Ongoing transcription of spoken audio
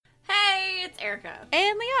Erica.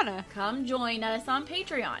 And Liana, Come join us on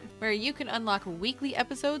Patreon. where you can unlock weekly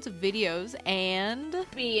episodes of videos and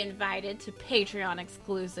Be invited to Patreon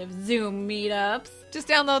exclusive Zoom meetups. just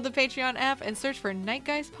download the Patreon app and search for Night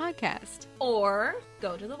Guys Podcast. Or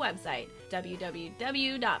go to the website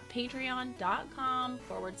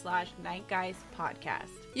www.patreon.com/nightguyspodcast.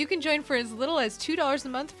 You can join for as little as $2 a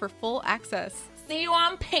month for full access. See you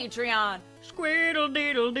on Patreon. Squeedle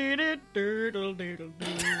deedle deedle doodle doodle doo.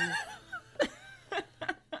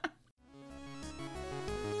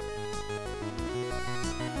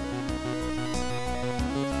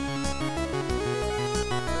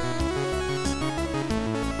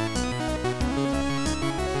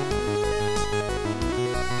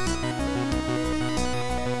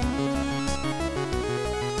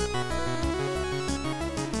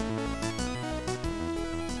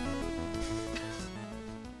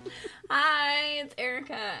 Hi, it's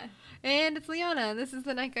Erica. And it's Liana. This is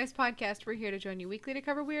the Night Guys Podcast. We're here to join you weekly to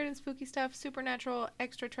cover weird and spooky stuff, supernatural,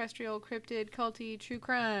 extraterrestrial, cryptid, culty, true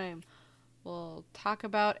crime. We'll talk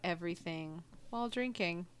about everything while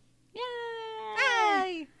drinking. Yay!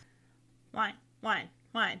 Yay! Wine, wine,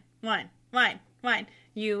 wine, wine, wine, wine.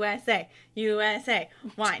 USA, USA.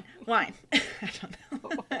 Wine, wine. I don't know.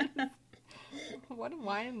 What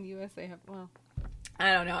why in the USA have? Well,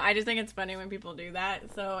 I don't know. I just think it's funny when people do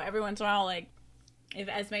that. So every once in a while, like, if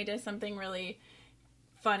Esme does something really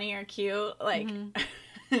funny or cute, like,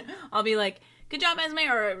 I'll be like, good job, Esme,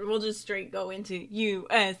 or we'll just straight go into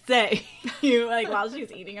USA. You like, while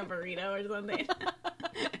she's eating a burrito or something.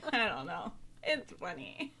 I don't know. It's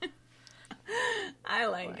funny. I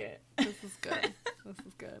like it. this is good. This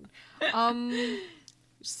is good.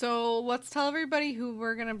 So let's tell everybody who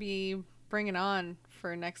we're gonna be bringing on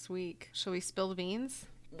for next week. Shall we spill the beans?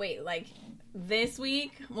 Wait, like, this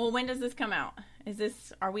week? Well, when does this come out?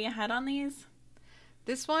 Are we ahead on these?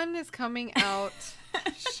 This one is coming out.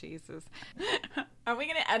 Jesus. Are we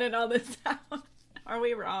going to edit all this out? Are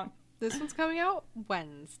we wrong? This one's coming out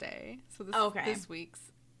Wednesday. So this Okay. is this week's.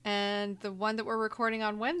 And the one that we're recording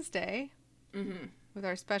on Wednesday with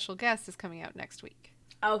our special guest is coming out next week.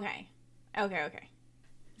 Okay.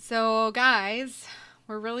 So, guys,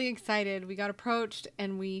 we're really excited. We got approached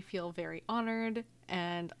and we feel very honored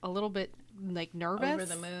and a little bit like nervous. Over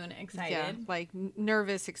the moon, excited. Yeah, like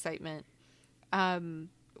nervous excitement.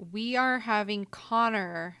 We are having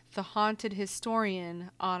Connor, the haunted historian,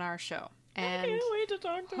 on our show. And I can't wait to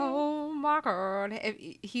talk to him. oh my God.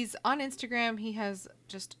 He's on Instagram. He has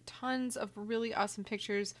just tons of really awesome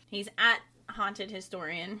pictures. He's at Haunted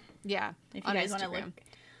Historian. Yeah. If you on guys want Instagram.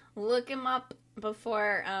 to look him up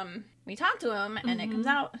before we talk to him and it comes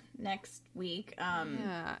out next week,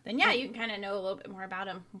 then you can kind of know a little bit more about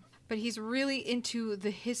him. But he's really into the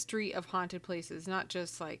history of haunted places, not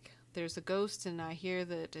just like there's a ghost and I hear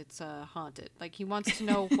that it's haunted. Like he wants to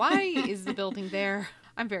know why is the building there.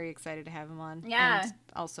 I'm very excited to have him on. Yeah. And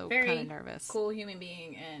also Very kind of nervous. Cool human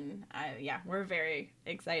being, and we're very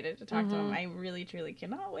excited to talk to him. I really, truly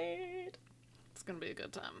cannot wait. It's going to be a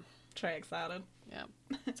good time. Try excited. Yeah.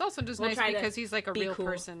 It's also just We'll nice try to because he's like a be real cool.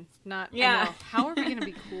 person. Not, Yeah. I know. How are we going to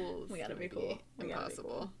be cool? We gotta be It's cool. gonna We gotta be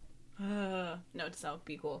impossible. Note to self,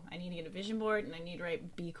 be cool. I need to get a vision board and I need to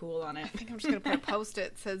write be cool on it. I think I'm just going to put a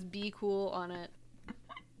post-it that says be cool on it.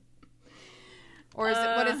 Or is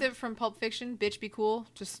it, what is it from Pulp Fiction? Bitch be cool?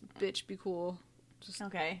 Just bitch be cool. Just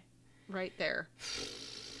Okay. right there.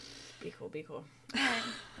 Be cool, be cool.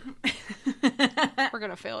 We're going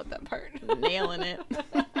to fail at that part. Nailing it.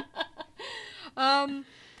 I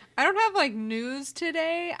don't have like news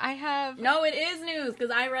today. I have No, it is news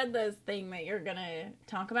because I read this thing that you're gonna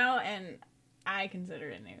talk about and I consider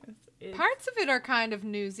it news. parts of it are kind of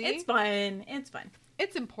newsy. It's fun. It's fun.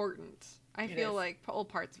 It's important. I It feel is. like all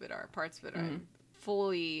parts of it are. Parts of it are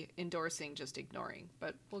fully endorsing, just ignoring.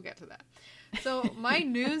 But we'll get to that. So my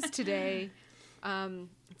news today,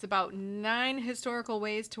 it's about 9 historical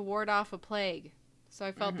ways to ward off a plague. So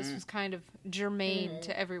I felt this was kind of germane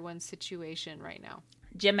to everyone's situation right now.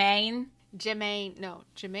 Jermaine. Jermaine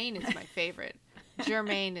is my favorite.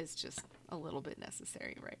 Germaine is just a little bit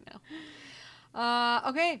necessary right now.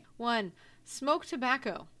 Okay, 1, smoke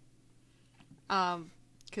tobacco.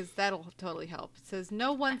 Because that'll totally help. It says,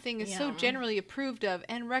 no one thing is so generally approved of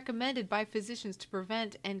and recommended by physicians to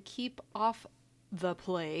prevent and keep off the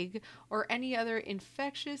plague or any other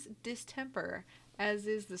infectious distemper as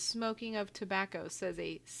is the smoking of tobacco, says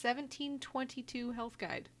a 1722 health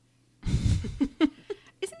guide.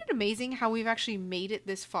 Isn't it amazing how we've actually made it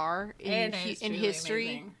this far in history?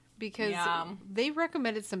 Amazing. Because they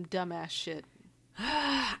recommended some dumbass shit.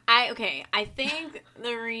 I think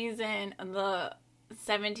the reason the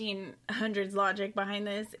 1700s logic behind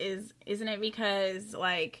this isn't it because,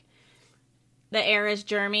 like, the air is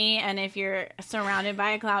germy, and if you're surrounded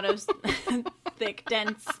by a cloud of thick,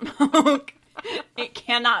 dense smoke, it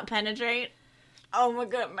cannot penetrate? Oh my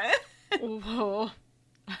goodness. Whoa.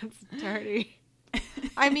 That's dirty.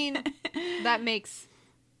 I mean, that makes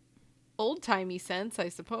old-timey sense, I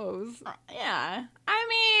suppose. Yeah.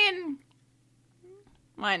 I mean,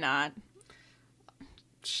 why not?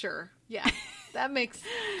 Sure. Yeah. That makes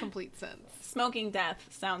complete sense. Smoking death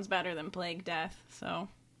sounds better than plague death, so.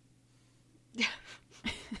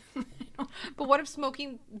 But what if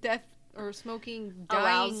smoking death or smoking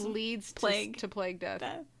dying leads to plague death?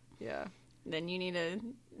 Yeah. Then you need to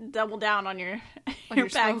double down on your your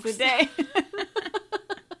packs smokes. a day.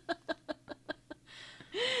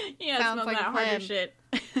 Yeah, Sounds smoke like that a harder plan. shit.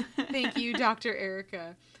 Thank you, Dr.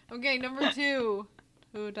 Erica. Okay, number 2.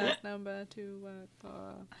 Who does number 2?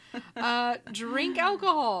 Drink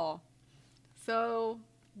alcohol. So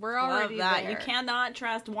we're already Love that. there. You cannot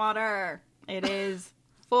trust water. It is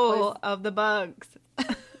full of the bugs.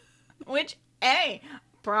 Which,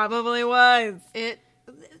 probably was. They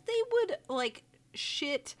would like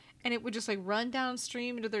shit, and it would just like run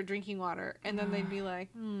downstream into their drinking water, and then they'd be like,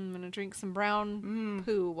 I'm gonna drink some brown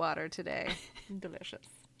poo water today. Delicious.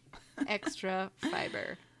 Extra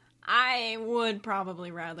fiber. I would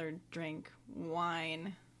probably rather drink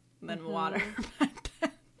wine than water.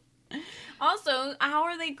 Also, how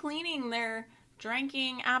are they cleaning their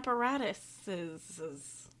drinking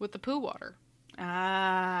apparatuses? With the poo water.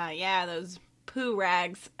 Ah, yeah, those poo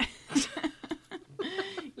rags.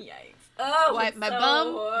 Yikes. Oh, Wipe it's my so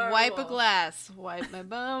bum, horrible. wipe a glass. Wipe my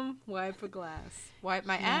bum, wipe a glass. Wipe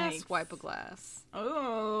my ass, Yikes. wipe a glass.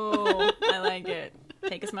 Oh, I like it.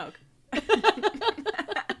 Take a smoke.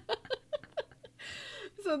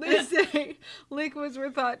 So they say liquids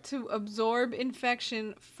were thought to absorb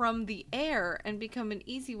infection from the air and become an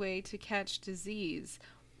easy way to catch disease.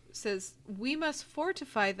 Says, we must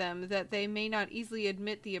fortify them that they may not easily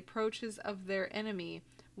admit the approaches of their enemy.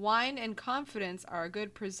 Wine and confidence are a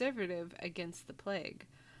good preservative against the plague.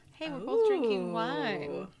 Hey, we're both drinking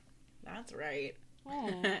wine. That's right.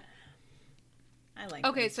 Oh. I like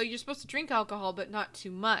Okay, this. so you're supposed to drink alcohol, but not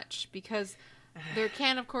too much, because there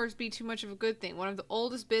can, of course, be too much of a good thing. One of the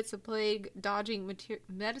oldest bits of plague-dodging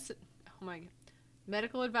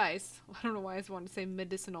medical advice, I don't know why I wanted to say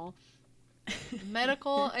medicinal,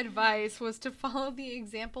 medical advice was to follow the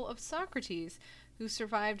example of Socrates, who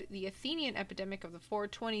survived the Athenian epidemic of the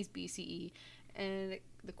 420s BCE, and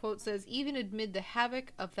the quote says, even amid the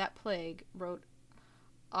havoc of that plague, wrote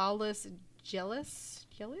Aulus Gellius?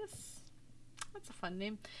 That's a fun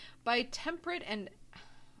name. By temperate and...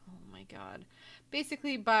 oh my god.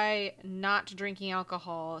 Basically, by not drinking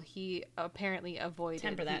alcohol, he apparently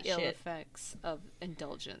avoided the ill effects of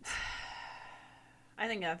indulgence. I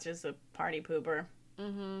think that's just a party pooper.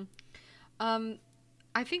 Mm-hmm.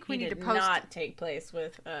 I think we need to post... He did not take place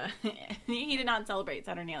with... he did not celebrate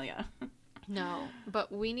Saturnalia. No,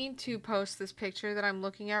 but we need to post this picture that I'm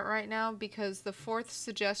looking at right now, because the fourth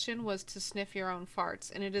suggestion was to sniff your own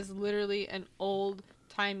farts, and it is literally an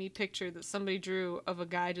old-timey picture that somebody drew of a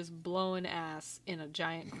guy just blowing ass in a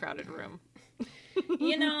giant crowded room.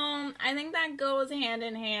 You know, I think that goes hand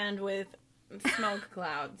in hand with smoke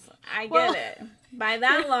clouds. I get it. By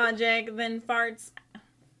that logic, then farts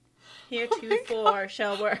heretofore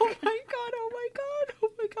shall work. Oh my god, oh my god,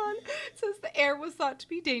 oh my god. It says the air was thought to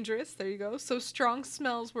be dangerous. There you go. So strong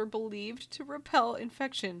smells were believed to repel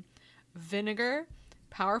infection. Vinegar,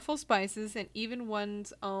 powerful spices, and even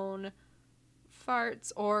one's own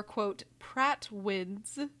farts or, quote,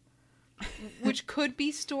 pratwids, which could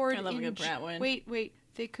be stored I love a in... good pratwid. Wait.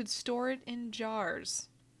 They could store it in jars.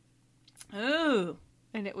 Ooh.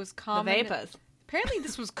 And it was common... The vapors. Apparently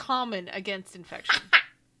this was common against infection.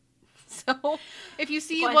 So, if you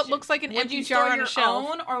see Question. what looks like an would empty you jar store on a your shelf...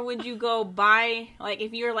 own, or would you go buy, like,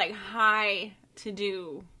 if you're, like, high to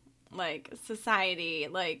do, like, society,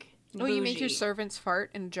 like, Oh, you make your bougie. servants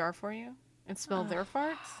fart in a jar for you? And smell their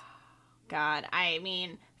farts? God, I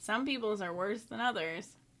mean, some people's are worse than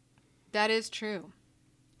others. That is true.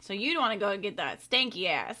 So you'd want to go get that stanky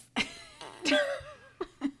ass.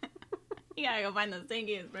 You gotta go find the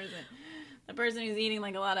stinkiest person. The person who's eating,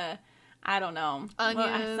 like, a lot of, I don't know.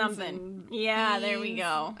 Onions something. and Yeah, there we beans,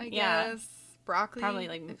 go. I Yeah. guess. Broccoli, Probably,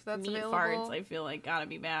 like, if that's meat available. farts, I feel like gotta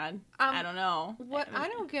be bad. I don't know. What I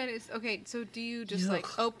don't get is, okay, so do you just, like,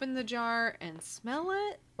 Yuck. open the jar and smell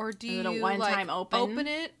it? Or do Is you, it a one-time like, open?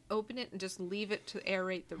 open it, and just leave it to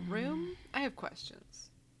aerate the room? I have questions.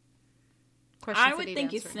 I would that need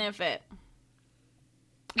think you answering. sniff it.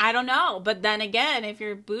 I don't know. But then again, if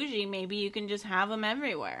you're bougie, maybe you can just have them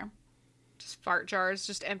everywhere. Just fart jars,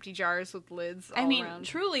 just empty jars with lids all I mean, around.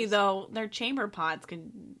 truly, though, their chamber pots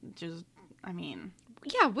could just,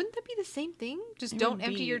 Yeah, wouldn't that be the same thing? Just It don't would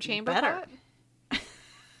empty be your chamber better. pot?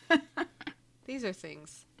 These are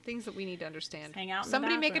things that we need to understand. hang out in the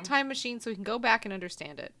Somebody make a bathroom. time machine so we can go back and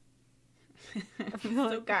understand it.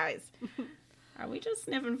 So, guys, are we just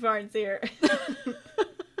sniffing farts here?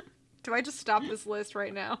 Do I just stop this list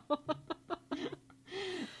right now?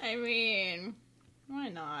 I mean, why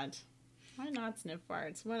not? Why not sniff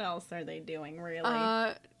farts? What else are they doing, really?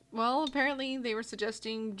 Well, apparently they were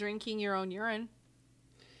suggesting drinking your own urine.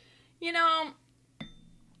 You know,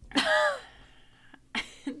 that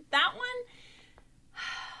one,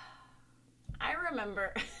 I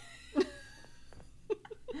remember.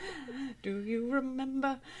 Do you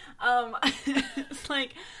remember? It's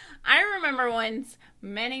like, I remember once,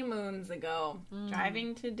 many moons ago,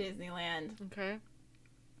 driving to Disneyland. Okay.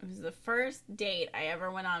 It was the first date I ever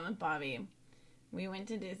went on with Bobby. We went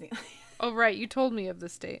to Disneyland. Oh, right. You told me of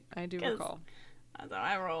this date. I do 'Cause recall. That's how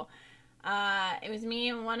I roll. It was me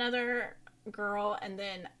and one other girl, and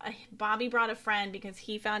then Bobby brought a friend because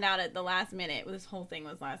he found out at the last minute, this whole thing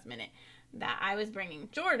was last minute, that I was bringing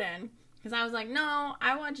Jordan. Because I was like, no,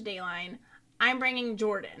 I watch Dayline. I'm bringing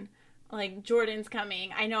Jordan. Like, Jordan's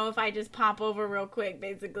coming. I know if I just pop over real quick,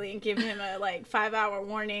 basically, and give him a, 5-hour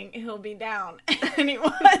warning, he'll be down. And he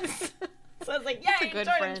was. So I was like, yay, good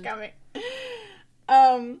Jordan's friend. coming.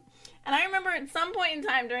 And I remember at some point in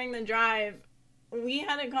time during the drive, we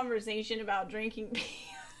had a conversation about drinking pee.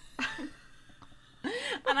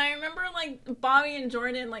 And I remember, Bobby and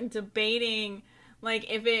Jordan, debating,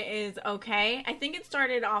 if it is okay. I think it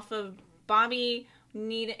started off of Bobby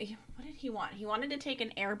needed... What did he want? He wanted to take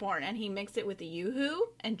an Airborne, and he mixed it with the Yoo-Hoo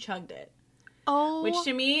and chugged it. Oh, Which,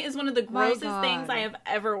 to me, is one of the my grossest God. things I have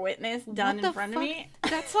ever witnessed done What in the front fuck? of me.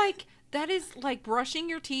 That is like brushing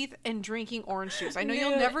your teeth and drinking orange juice. I know you'll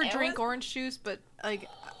Dude, never it drink was- orange juice, but,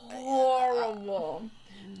 Horrible.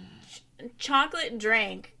 Chocolate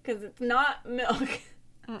drink, because it's not milk.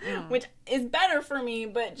 Which is better for me,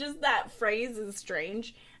 but just that phrase is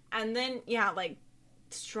strange. And then, yeah,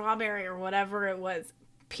 strawberry or whatever it was,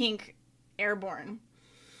 pink Airborne.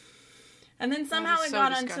 And then somehow is it so got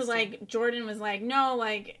disgusting. onto, Jordan was like, no,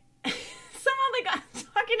 somehow they got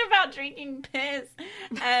talking about drinking piss.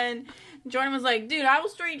 And Jordan was like, dude, I will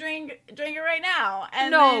straight drink it right now.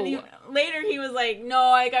 And No. then later he was like, no,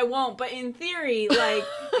 I won't. But in theory,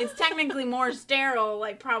 it's technically more sterile,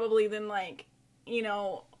 probably than,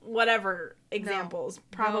 whatever examples.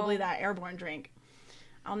 Probably No. that Airborne drink.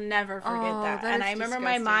 I'll never forget Oh, that. that And is I remember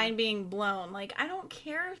disgusting. my mind being blown. I don't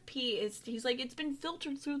care if pee is... He's like, it's been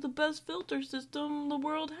filtered through the best filter system the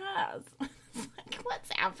world has. It's like,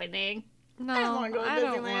 what's happening? no, I don't want to go to I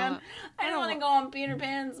don't Disneyland. want- I don't want to go on Peter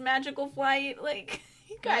Pan's magical flight.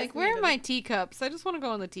 You guys where need are to- my teacups? I just want to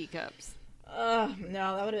go on the teacups. Ugh,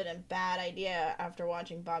 no, that would have been a bad idea after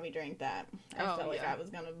watching Bobby drink that. I Oh, felt like yeah. I was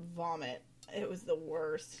going to vomit. It was the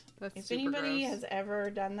worst. That's If super anybody gross. has ever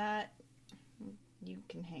done that, you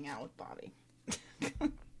can hang out with Bobby.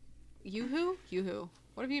 Yoo-hoo? Yoo-hoo.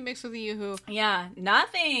 What have you mixed with the Yoo-hoo? Yeah,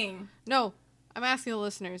 nothing. No, I'm asking the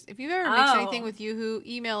listeners. If you've ever mixed Oh. anything with Yoo-hoo,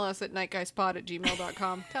 email us at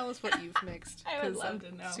nightguyspod@gmail.com. Tell us what you've mixed. I would 'cause love I'm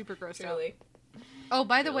to know. super grossed out. Truly. Oh,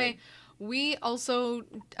 by the Really. way, we also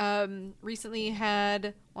recently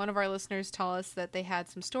had one of our listeners tell us that they had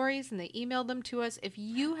some stories and they emailed them to us. If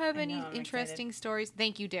you have I any know, I'm interesting stories,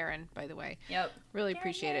 thank you, Darren, by the way. Yep. Really Darren,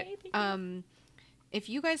 appreciate yay, it. thank you. If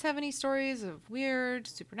you guys have any stories of weird,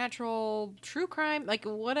 supernatural, true crime,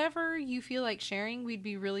 whatever you feel like sharing, we'd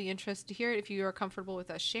be really interested to hear it. If you are comfortable with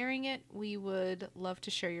us sharing it, we would love to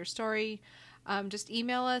share your story. Just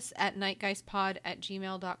email us at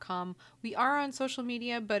nightguyspod@gmail.com. We are on social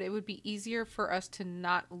media, but it would be easier for us to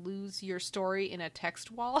not lose your story in a text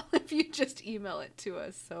wall if you just email it to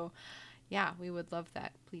us. So, yeah, we would love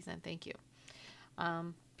that. Please and thank you.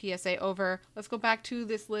 PSA over. Let's go back to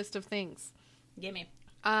this list of things. Gimme.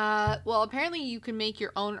 Well, apparently you can make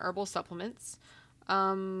your own herbal supplements.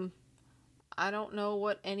 I don't know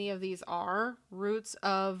what any of these are. Roots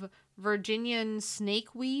of Virginian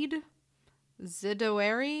snakeweed,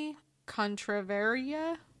 Zidoeri,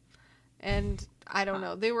 Contravaria, and I don't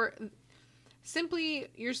know. They were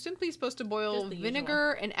you're simply supposed to boil Just the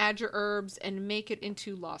vinegar and add your herbs and make it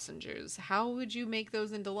into lozenges. How would you make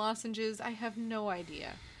those into lozenges? I have no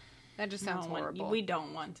idea. That just sounds horrible. We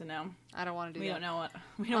don't want to know. I don't want to do We that. don't know what.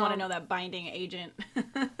 We don't want to know that binding agent.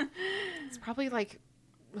 It's probably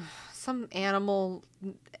some animal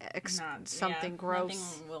Not- something yeah, gross.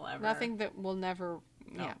 Nothing will ever. Nothing that will never.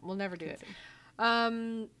 No. Yeah, we'll never do it.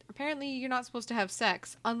 Apparently you're not supposed to have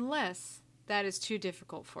sex unless that is too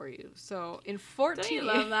difficult for you. So in 14... Don't you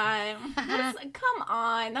love that? Come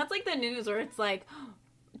on. That's like the news where it's like,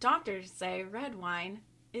 doctors say red wine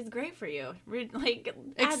is great for you. Like,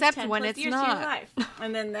 except when it's not. To your life.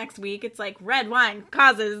 And then next week it's like, red wine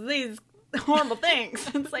causes these horrible things.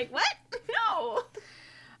 It's like, what? No.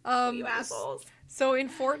 You assholes. So in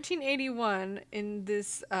 1481, in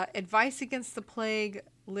this Advice Against the Plague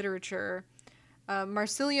literature,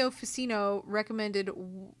 Marsilio Ficino recommended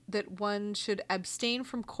that one should abstain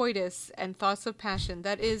from coitus and thoughts of passion.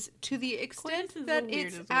 That is, to the extent that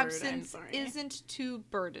its absence isn't too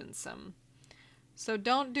burdensome. So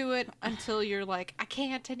don't do it until you're like, I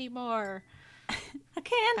can't anymore. I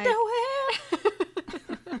can't do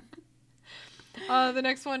it. The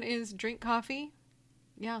next one is drink coffee.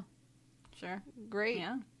 Yeah. Sure. Great.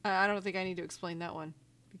 Yeah. I don't think I need to explain that one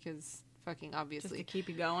because fucking obviously. Just to keep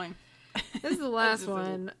you going. This is the last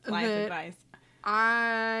one life that advice.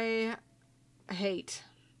 I hate.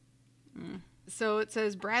 So it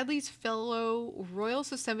says Bradley's fellow Royal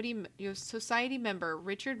Society member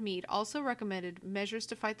Richard Mead also recommended measures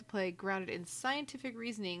to fight the plague grounded in scientific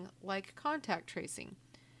reasoning like contact tracing.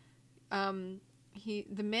 The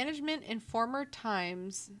management in former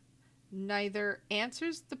times neither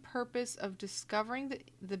answers the purpose of discovering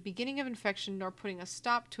the beginning of infection nor putting a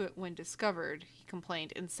stop to it when discovered, he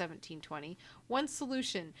complained in 1720. One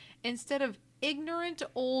solution, instead of ignorant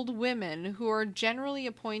old women who are generally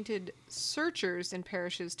appointed searchers in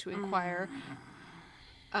parishes to inquire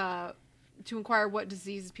what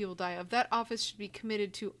diseases people die of, that office should be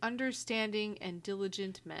committed to understanding and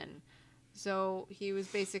diligent men. So he was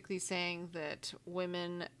basically saying that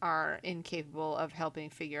women are incapable of helping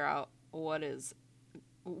figure out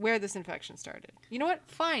where this infection started. You know what?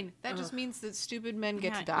 Fine. That just means that stupid men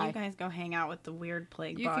get to die. You guys go hang out with the weird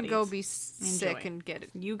plague bodies. You can go be sick and get it.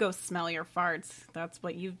 You go smell your farts. That's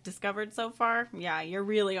what you've discovered so far? Yeah, you're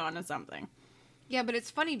really onto something. Yeah, but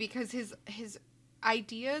it's funny because his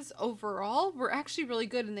ideas overall were actually really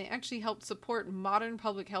good and they actually helped support modern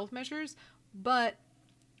public health measures, but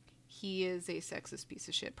he is a sexist piece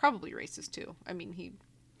of shit. Probably racist too. I mean,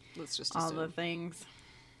 let's just assume. All the things.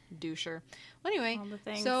 Doucher. Well, anyway,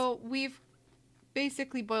 so we've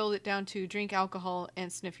basically boiled it down to drink alcohol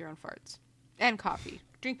and sniff your own farts. And coffee.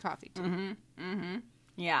 Drink coffee, too.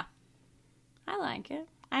 Yeah. I like it.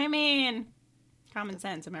 I mean, common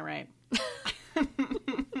sense, am I right?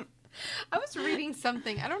 I was reading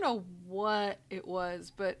something. I don't know what it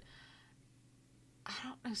was, but I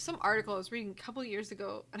don't know. Some article I was reading a couple of years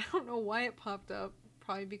ago, and I don't know why it popped up.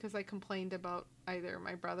 Probably because I complained about either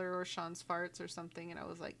my brother or Sean's farts or something, and I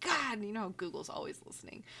was like, God, you know how Google's always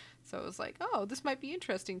listening. So I was like, oh, this might be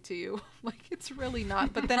interesting to you. Like, it's really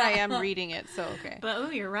not, but then I am reading it, so okay. But, oh,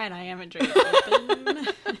 you're right, I am a drink open.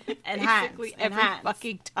 And basically every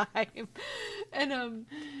fucking time. And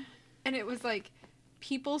it was like,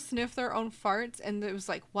 people sniff their own farts, and it was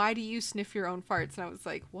like, why do you sniff your own farts? And I was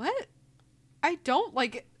like, what? I don't,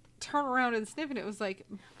 like, turn around and sniff, and it was like,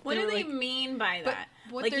 what do they mean by that?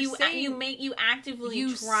 What like they're you saying, you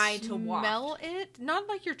actively try to waft. Smell it, not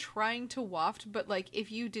like you're trying to waft, but like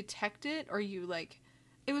if you detect it or you like,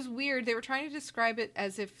 it was weird. They were trying to describe it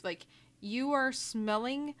as if like you are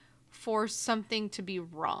smelling for something to be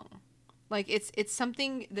wrong. Like it's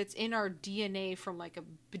something that's in our DNA from like a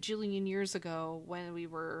bajillion years ago when we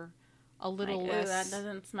were a little less. That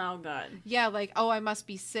doesn't smell good. Yeah, like, oh, I must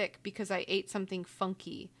be sick because I ate something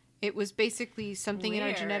funky. It was basically something in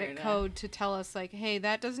our genetic code to tell us, like, hey,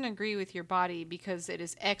 that doesn't agree with your body because it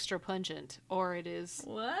is extra pungent, or it is...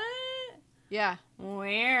 What? Yeah.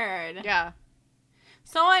 Weird. Yeah.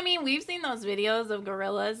 So, I mean, we've seen those videos of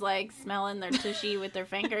gorillas, like, smelling their tushy with their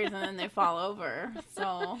fingers and then they fall over.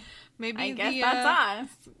 So, maybe I guess that's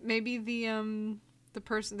us. Maybe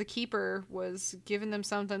the keeper was giving them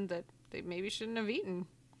something that they maybe shouldn't have eaten.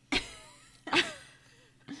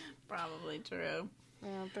 Probably true.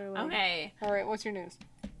 Yeah, like, okay. All right, what's your news?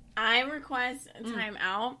 I request time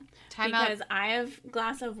out because I have a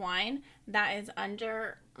glass of wine that is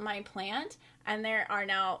under my plant, and there are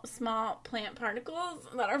now small plant particles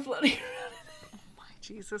that are floating around. Oh my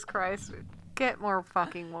Jesus Christ. Get more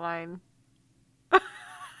fucking wine. I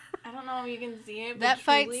don't know if you can see it, but that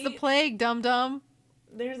fights the plague, dum-dum.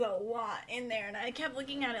 There's a lot in there, and I kept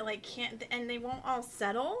looking at it like, and they won't all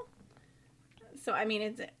settle. So, I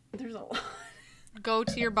mean, there's a lot. Go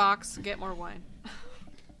to your box, get more wine.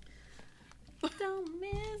 Don't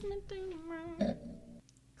miss me too much.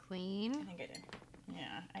 Clean. I think I did.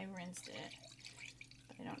 Yeah, I rinsed it.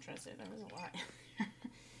 But I don't trust it. There was a lot.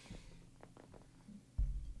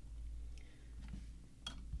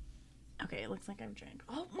 Okay, it looks like I've drank.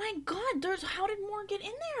 Oh my god, how did more get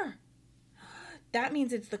in there? That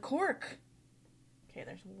means it's the cork. Okay,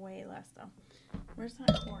 there's way less though. Where's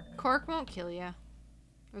that cork? Cork won't kill you.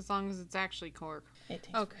 As long as it's actually cork. It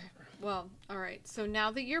tastes okay. Well, all right. So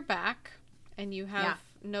now that you're back and you have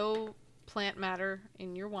no plant matter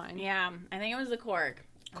in your wine. Yeah, I think it was the cork.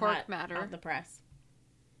 Cork matter. Off the press.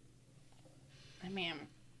 I mean,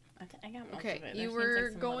 I got most of it. You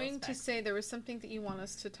were going to say there was something that you want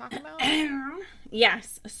us to talk about?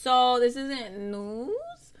 Yes. So this isn't news,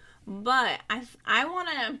 but I want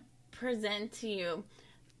to present to you,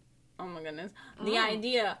 oh my goodness, the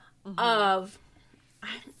idea of,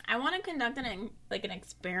 I want to conduct an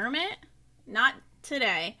experiment, not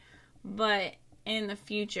today, but in the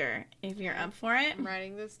future, if you're up for it. I'm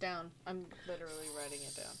writing this down. I'm literally writing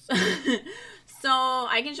it down. So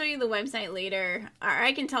I can show you the website later, or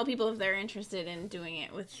I can tell people if they're interested in doing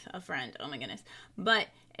it with a friend. Oh my goodness. But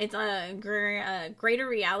it's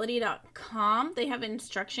greaterreality.com. They have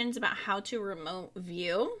instructions about how to remote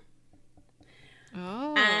view.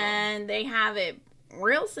 Oh. And they have it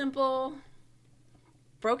real simple,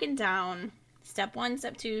 broken down, step 1,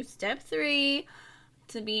 step 2, step 3,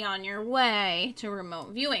 to be on your way to remote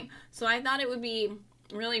viewing. So I thought it would be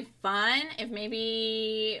really fun if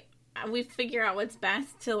maybe we figure out what's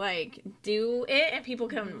best to do it and people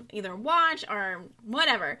can either watch or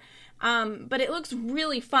whatever. But it looks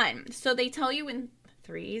really fun. So they tell you in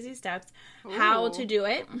 3 easy steps how to do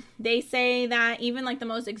it. They say that even the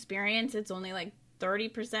most experienced, it's only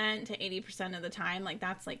 30% to 80% of the time.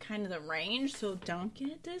 That's kind of the range. So don't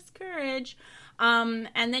get discouraged. And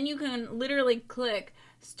then you can literally click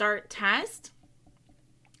start test.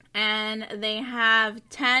 And they have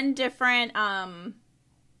 10 different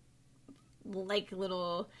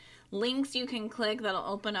little links you can click that'll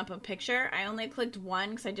open up a picture. I only clicked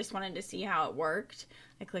one because I just wanted to see how it worked.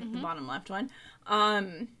 I clicked the bottom left one.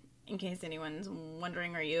 In case anyone's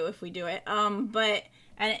wondering, or you, if we do it. And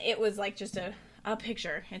it was just a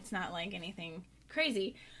picture. It's not anything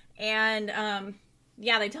crazy. And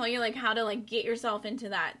they tell you how to get yourself into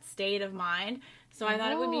that state of mind. So I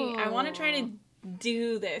thought it would be, I want to try to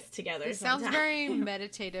do this together. It sounds very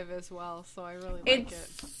meditative as well, so I really like it's it.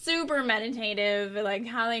 It's super meditative.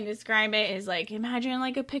 How they describe it is imagine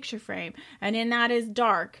a picture frame, and in that is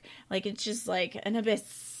dark. It's just an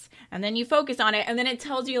abyss. And then you focus on it, and then it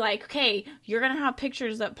tells you okay, you're gonna have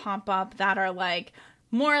pictures that pop up that are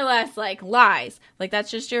more or less lies.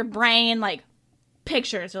 That's just your brain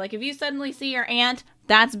pictures. Or if you suddenly see your aunt,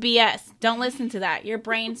 that's BS. Don't listen to that. Your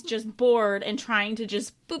brain's just bored and trying to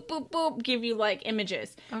just boop, boop, boop, give you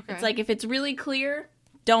images. Okay. It's if it's really clear,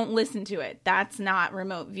 don't listen to it. That's not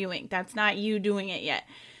remote viewing. That's not you doing it yet.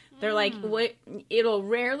 They're what? It'll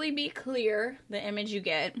rarely be clear, the image you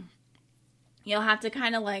get. You'll have to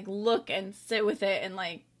kind of look and sit with it, and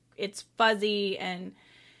it's fuzzy, and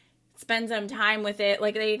spend some time with it.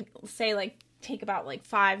 They say take about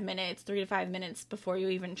 5 minutes, 3 to 5 minutes before you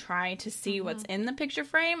even try to see what's in the picture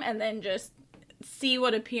frame, and then just see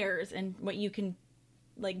what appears and what you can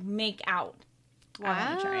make out. Wow. I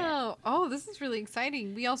want to try it. Oh, this is really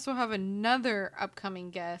exciting. We also have another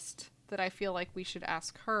upcoming guest that I feel we should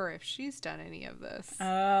ask her if she's done any of this.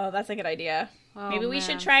 Oh, that's a good idea. Maybe we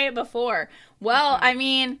should try it before. Well, I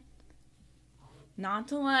mean, not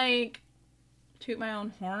to toot my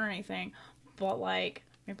own horn or anything, but my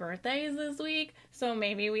birthday is this week, so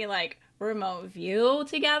maybe we remote view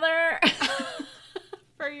together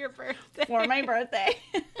for your birthday. For my birthday.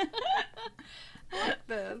 I like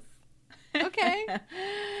this. Okay.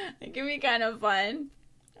 It can be kind of fun.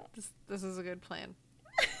 This is a good plan.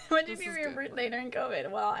 When did you do your birthday during COVID?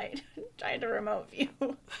 Well, I tried to remote view.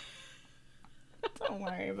 Don't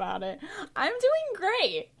worry about it. I'm doing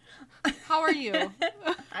great. How are you?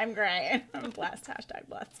 I'm great. I'm blessed. #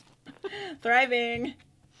 blessed. Thriving.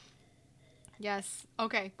 Yes.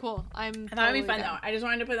 Okay, cool. I thought it'd be fun, though. I just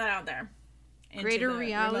wanted to put that out there. Greater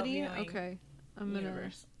reality? Okay. I'm going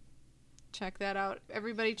to check that out.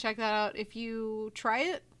 Everybody check that out. If you try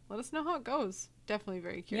it, let us know how it goes. Definitely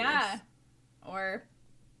very curious. Yeah. Or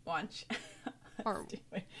watch.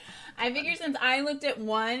 I figure since I looked at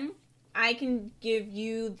one, I can give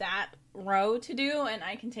you that row to do, and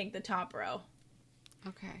I can take the top row.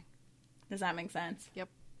 Okay. Does that make sense? Yep.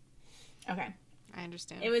 Okay. I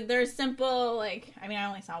understand. They're simple, I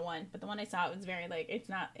only saw one, but the one I saw, it was very,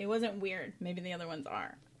 it wasn't weird. Maybe the other ones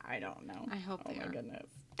are. I don't know. I hope they are. Oh my goodness.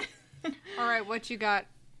 All right, what you got?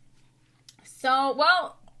 So,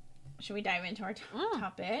 well, should we dive into our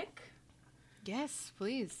topic? Yes,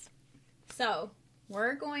 please. So,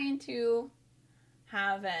 we're going to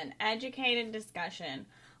have an educated discussion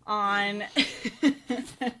on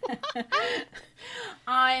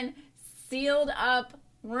on sealed up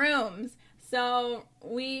rooms. So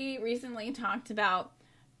we recently talked about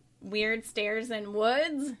weird stairs in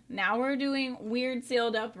woods. Now we're doing weird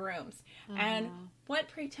sealed up rooms. And what,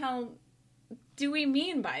 pray tell, do we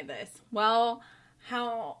mean by this? Well,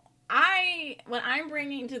 what I'm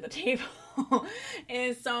bringing to the table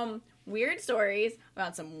is some weird stories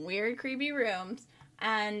about some weird, creepy rooms.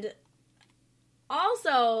 And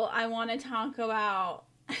also, I want to talk about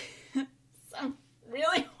some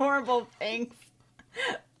really horrible things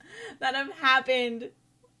that have happened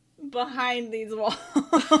behind these walls.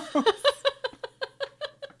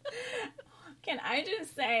 Can I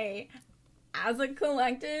just say, as a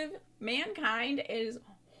collective, mankind is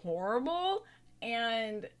horrible,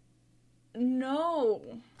 and no.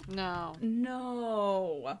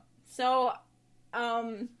 So,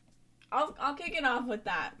 I'll kick it off with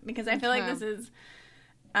that because I feel like this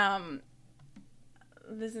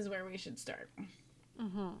is where we should start.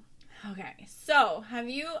 Okay, so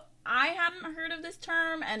I hadn't heard of this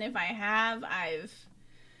term, and if I have, I've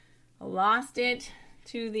lost it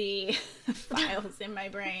to the files in my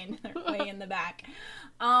brain. They're way in the back.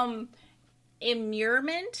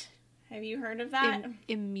 Immurement. Have you heard of that?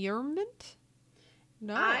 Immurement?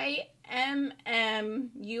 No. Immurement.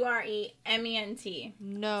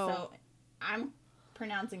 No. So I'm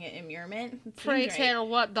pronouncing it immurement. Pray tell,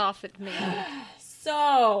 what doth it mean?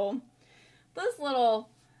 So, this little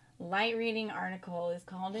light reading article is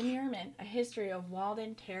called Immurement, A History of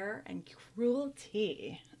Walden Terror and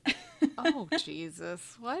Cruelty. Oh,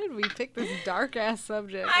 Jesus. Why did we pick this dark-ass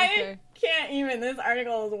subject? I can't even. This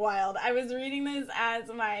article is wild. I was reading this as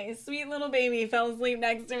my sweet little baby fell asleep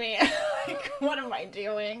next to me. Like, what am I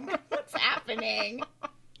doing? What's happening?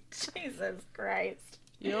 Jesus Christ.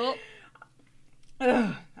 Yup.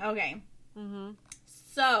 Okay.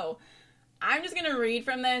 So, I'm just going to read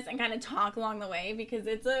from this and kind of talk along the way because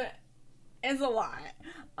it's a lot.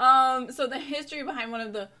 So, the history behind one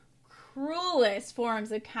of the cruelest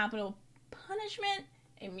forms of capital punishment,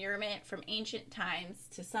 immurement, from ancient times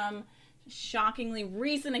to some shockingly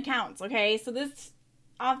recent accounts, okay? So this,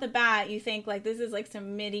 off the bat, you think, like, this is, like,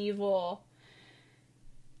 some medieval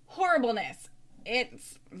horribleness.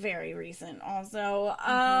 It's very recent, also.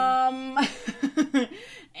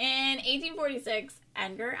 In 1846,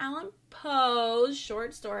 Edgar Allan Poe's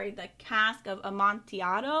short story, The Cask of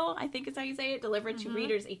Amontillado, I think is how you say it, delivered to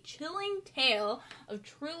readers a chilling tale of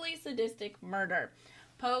truly sadistic murder.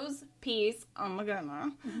 Poe's piece, oh my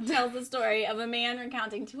goodness, tells the story of a man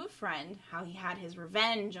recounting to a friend how he had his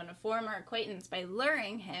revenge on a former acquaintance by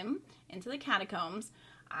luring him into the catacombs.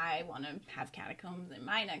 I want to have catacombs in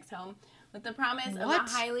my next home. With the promise of a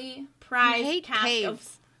highly prized cask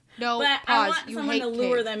of... No, but pause. I want someone to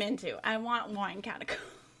lure them into. I want wine catacombs.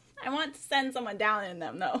 I want to send someone down in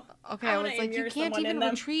them, though. Okay, I was like, you can't even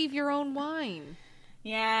retrieve your own wine.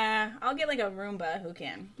 Yeah, I'll get like a Roomba who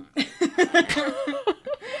can.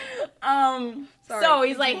 Sorry. So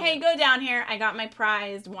he's like, hey, go down here. I got my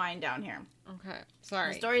prized wine down here. Okay,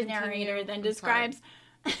 sorry. The story's narrator then describes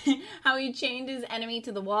how he chained his enemy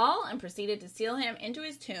to the wall and proceeded to seal him into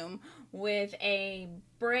his tomb with a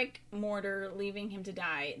brick mortar, leaving him to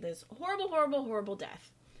die this horrible, horrible, horrible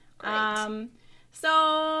death. Great.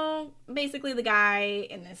 So basically the guy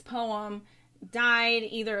in this poem died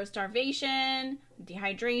either of starvation,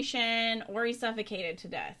 dehydration, or he suffocated to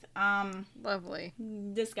death. Lovely.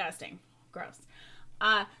 Disgusting. Gross.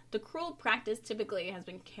 The cruel practice typically has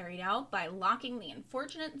been carried out by locking the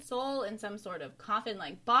unfortunate soul in some sort of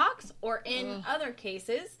coffin-like box, or in other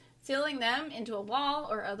cases, sealing them into a wall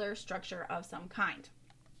or other structure of some kind.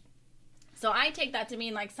 So I take that to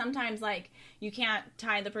mean, like, sometimes, like, you can't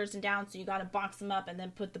tie the person down, so you gotta box them up and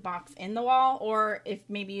then put the box in the wall, or if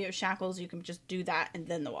maybe you have shackles, you can just do that and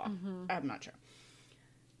then the wall. I'm not sure.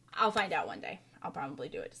 I'll find out one day. I'll probably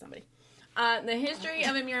do it to somebody. The history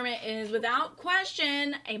of immurement is, without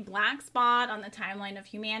question, a black spot on the timeline of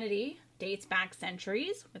humanity. Dates back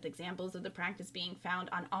centuries, with examples of the practice being found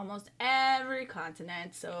on almost every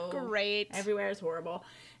continent. So great. Everywhere is horrible.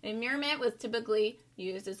 Immurement was typically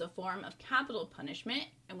used as a form of capital punishment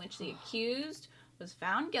in which the accused was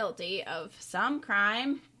found guilty of some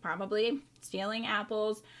crime, probably stealing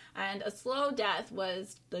apples, and a slow death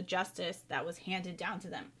was the justice that was handed down to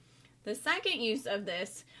them. The second use of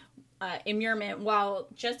this immurement, while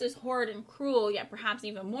just as horrid and cruel, yet perhaps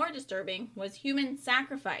even more disturbing, was human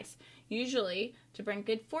sacrifice, usually to bring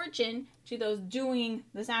good fortune to those doing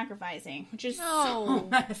the sacrificing, which is so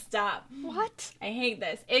messed up. What? I hate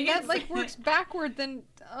this. That, like, works backward then...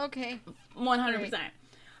 Okay. 100%.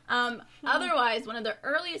 Otherwise, one of the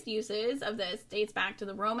earliest uses of this dates back to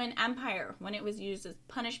the Roman Empire, when it was used as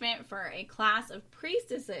punishment for a class of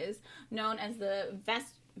priestesses known as the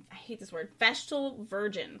Vestal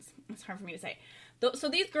Virgins. It's hard for me to say. So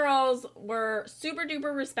these girls were super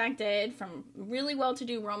duper respected from really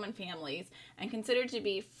well-to-do Roman families and considered to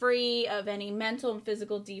be free of any mental and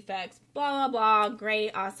physical defects. Blah, blah, blah.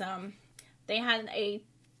 Great. Awesome. They had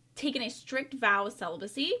taken a strict vow of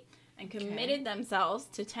celibacy and committed themselves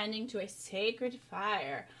to tending to a sacred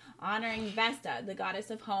fire, honoring Vesta, the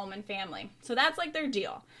goddess of home and family. So that's like their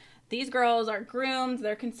deal. These girls are groomed,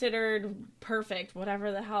 they're considered perfect,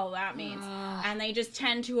 whatever the hell that means. And they just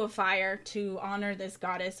tend to a fire to honor this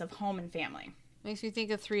goddess of home and family. Makes me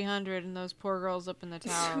think of 300 and those poor girls up in the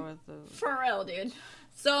tower with the... For real, dude.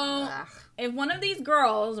 So, if one of these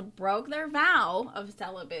girls broke their vow of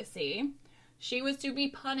celibacy, she was to be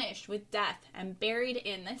punished with death and buried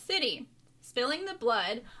in the city. Spilling the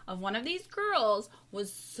blood of one of these girls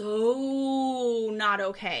was so not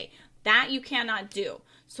okay. That you cannot do.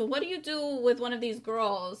 So what do you do with one of these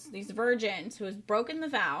girls, these virgins, who has broken the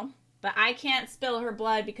vow, but I can't spill her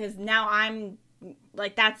blood because now I'm,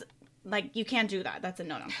 like, that's, like, you can't do that. That's a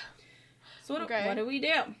no-no. So what do we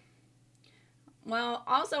do? Well,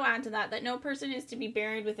 also add to that no person is to be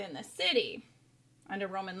buried within the city under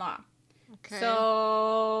Roman law. Okay.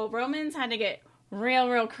 So Romans had to get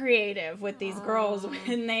real creative with these girls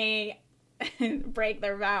when they break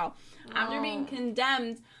their vow. After being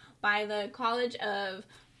condemned by the College of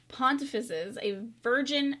Pontifices, a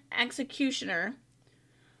virgin executioner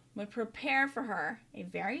would prepare for her a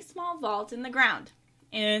very small vault in the ground,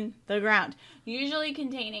 usually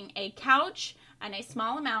containing a couch and a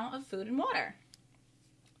small amount of food and water.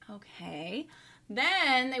 Okay.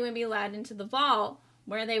 Then they would be led into the vault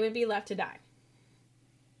where they would be left to die.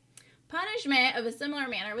 Punishment of a similar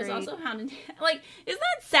manner was also found in... Like, isn't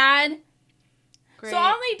that sad? Great. So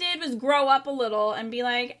all they did was grow up a little and be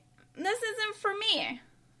like, this isn't for me.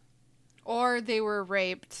 Or they were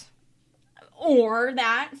raped. Or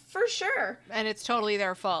that, for sure. And it's totally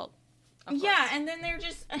their fault. Yeah, and then they're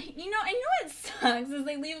just, you know what sucks is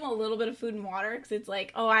they leave them a little bit of food and water because it's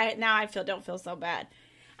like, now I don't feel so bad.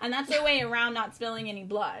 And that's their way around not spilling any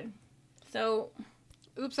blood. So...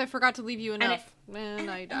 Oops, I forgot to leave you enough. And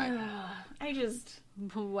now you die. Wow. I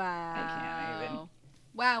can't even.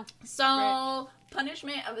 Wow. So,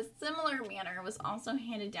 punishment of a similar manner was also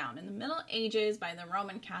handed down in the Middle Ages by the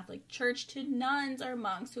Roman Catholic Church to nuns or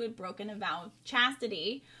monks who had broken a vow of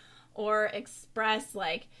chastity or expressed,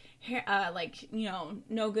 no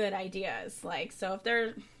good ideas. Like, so if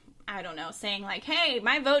they're, I don't know, saying like, hey,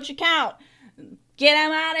 my vote should count. Get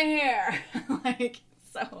them out of here.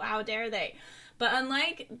 So how dare they? But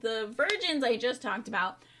unlike the virgins I just talked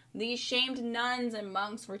about, these shamed nuns and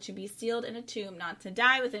monks were to be sealed in a tomb, not to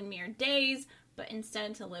die within mere days, but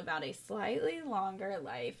instead to live out a slightly longer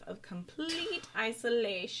life of complete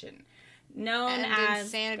isolation. Known as...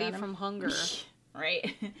 insanity from hunger.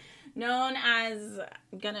 Right. Known as,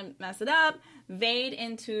 gonna mess it up, vade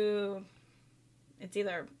into... It's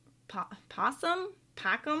either possum?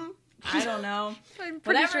 Packum? I don't know. I'm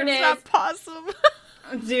pretty sure it's not possum.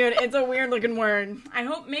 Dude, it's a weird looking word. I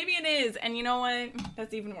hope maybe it is, and you know what?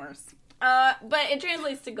 That's even worse. But it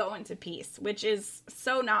translates to go into peace, which is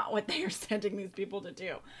so not what they are sending these people to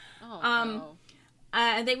do. No.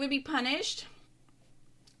 They would be punished,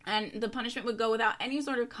 and the punishment would go without any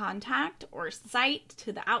sort of contact or sight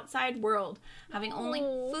to the outside world, having only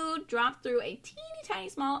food dropped through a teeny tiny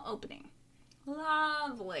small opening.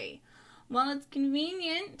 Lovely. While it's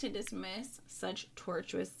convenient to dismiss such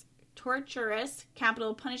torturous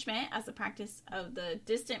capital punishment as a practice of the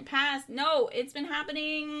distant past, no, it's been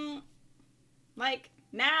happening,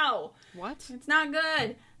 now. What? It's not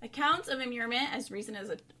good. Accounts of immurement as recent as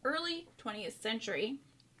the early 20th century,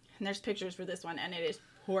 and there's pictures for this one, and it is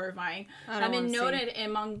horrifying, have been noted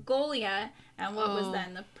in Mongolia and what was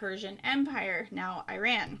then the Persian Empire, now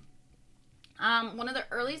Iran. One of the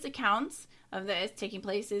earliest accounts of this taking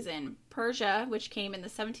place is in Persia, which came in the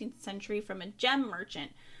 17th century from a gem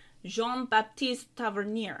merchant, Jean-Baptiste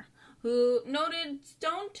Tavernier, who noted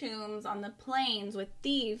stone tombs on the plains with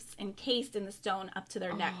thieves encased in the stone up to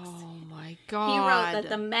their necks. Oh my God. He wrote that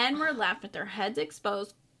the men were left with their heads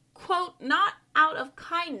exposed, quote, not out of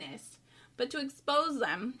kindness, but to expose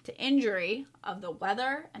them to injury of the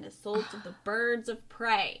weather and assault of the birds of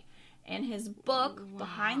prey. In his book,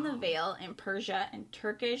 Behind the Veil in Persia and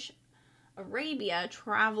Turkish Arabia,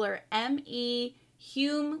 traveler M.E.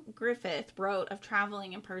 Hume Griffith wrote of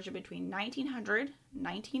traveling in Persia between 1900,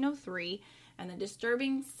 1903, and the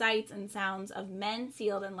disturbing sights and sounds of men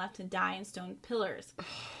sealed and left to die in stone pillars.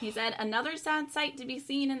 He said, another sad sight to be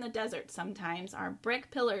seen in the desert sometimes are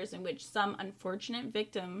brick pillars in which some unfortunate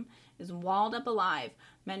victim is walled up alive.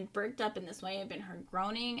 Men bricked up in this way have been heard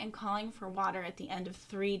groaning and calling for water at the end of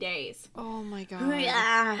 3 days. Oh my God.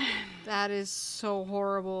 Yeah. That is so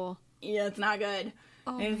horrible. Yeah, it's not good.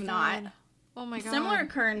 Oh It's my not. God. Oh my God. Similar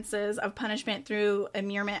occurrences of punishment through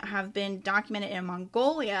immurement have been documented in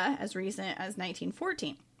Mongolia as recent as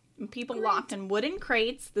 1914. People locked in wooden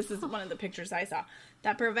crates. This is one of the pictures I saw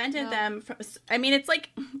that prevented them from. I mean, it's like,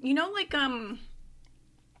 you know, like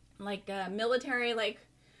military, like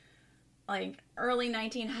early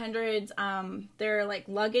 1900s. They're like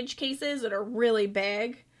luggage cases that are really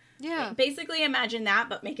big. Yeah. Basically, imagine that,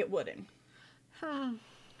 but make it wooden. Huh.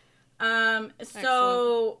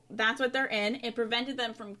 So that's what they're in. It prevented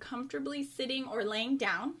them from comfortably sitting or laying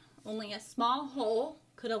down. Only a small hole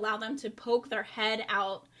could allow them to poke their head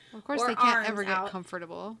out. Of course, or they can't arms ever get out.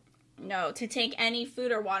 comfortable. No, to take any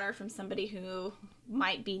food or water from somebody who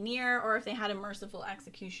might be near, or if they had a merciful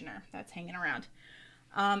executioner that's hanging around.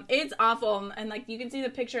 It's awful, and like you can see the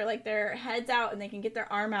picture, like their heads out, and they can get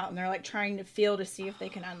their arm out, and they're like trying to feel to see if they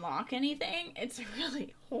can unlock anything. It's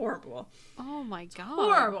really horrible. Oh my God.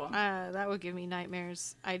 Horrible. That would give me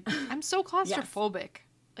nightmares. I'm so claustrophobic.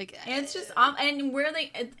 Like It's just awful. And where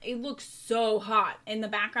it looks so hot in the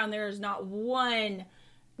background. There is not one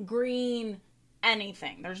green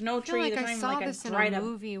anything. There's no I feel tree. like There's I not even saw like this a in dried a up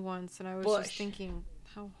movie once, and I was bush. just thinking,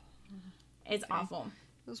 how It's awful.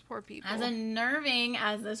 those poor people. As unnerving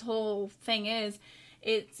as this whole thing is,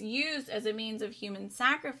 it's used as a means of human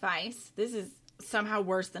sacrifice. This is somehow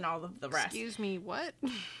worse than all of the rest. Excuse me, what?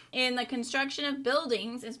 In the construction of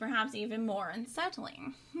buildings is perhaps even more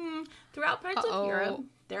unsettling. Throughout parts of Europe,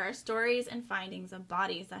 there are stories and findings of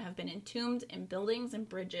bodies that have been entombed in buildings and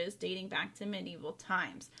bridges dating back to medieval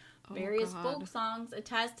times. Various folk songs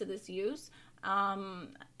attest to this use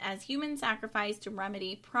as human sacrifice to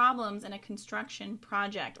remedy problems in a construction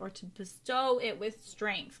project or to bestow it with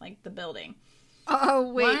strength, like the building.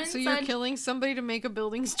 Oh, wait, One so you're such- killing somebody to make a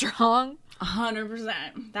building strong?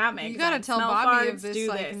 100%. That makes You gotta sense. tell Smell Bobby farts, of this, do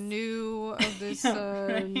like, this. new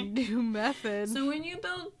Right. new method. So when you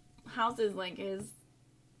build houses, like, is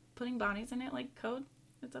putting bodies in it, like, code?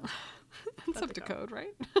 It's up. It's up to code,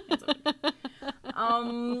 right? It's up to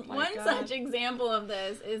Oh my one God. such example of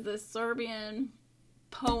this is the Serbian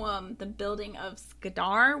poem, The Building of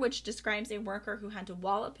Skadar, which describes a worker who had to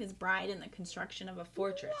wall up his bride in the construction of a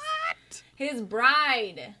fortress. What? His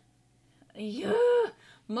bride! Yeah.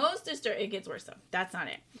 Most disturbing, it gets worse though. That's not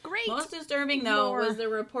it. Great. Most disturbing though More. was the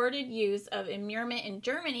reported use of immurement in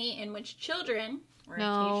Germany, in which children were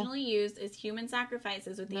No. occasionally used as human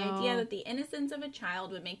sacrifices with the No. idea that the innocence of a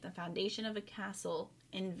child would make the foundation of a castle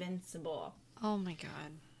invincible. Oh my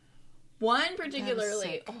God. One particularly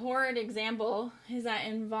sick. horrid example is that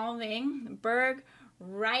involving Berg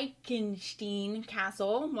Reichenstein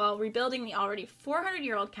Castle. While rebuilding the already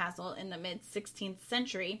 400-year-old castle in the mid-16th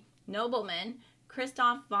century, nobleman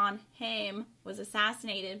Christoph von Heim was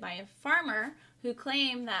assassinated by a farmer who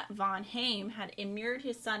claimed that von Heim had immured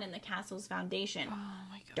his son in the castle's foundation. Oh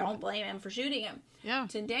my God. Don't blame him for shooting him. Yeah.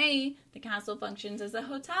 Today, the castle functions as a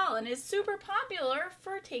hotel and is super popular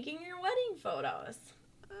for taking your wedding photos.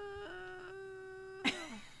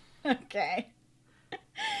 Okay.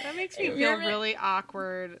 That makes me feel Immurement- really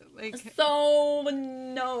awkward. Like, So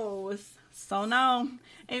no. So no.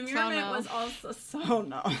 Immurement no. was also so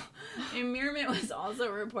no. Immurement was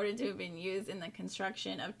also reported to have been used in the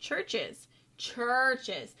construction of churches.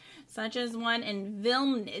 Churches, such as one in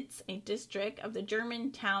Wilmnitz, a district of the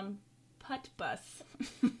German town Putbus.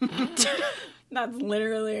 That's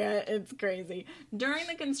literally it. It's crazy. During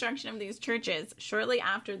the construction of these churches, shortly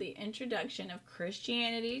after the introduction of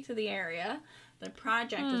Christianity to the area, the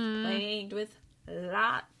project was plagued with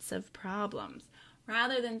lots of problems.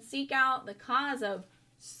 Rather than seek out the cause of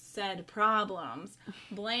said problems,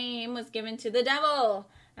 blame was given to the devil,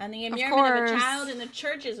 and the immurement of a course. child in the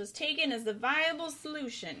churches was taken as the viable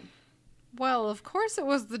solution. well, of course it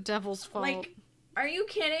was the devil's fault. Like, are you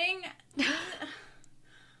kidding?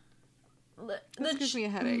 This gives me a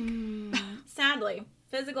headache. Sadly,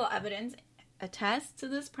 physical evidence attests to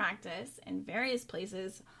this practice in various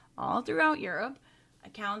places all throughout Europe.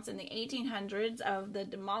 Accounts in the 1800s of the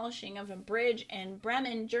demolishing of a bridge in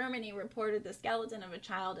Bremen, Germany, reported the skeleton of a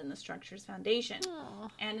child in the structure's foundation. Aw.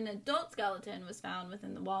 And an adult skeleton was found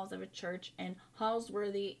within the walls of a church in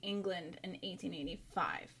Halsworthy, England in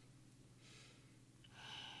 1885.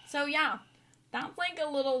 So yeah, that's like a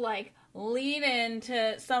little like lead in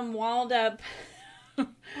to some walled up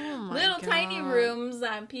Oh my little tiny God. rooms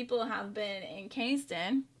that people have been encased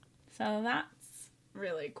in. So that's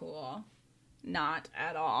really cool. Not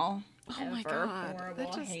at all. Oh my Ever God. horrible.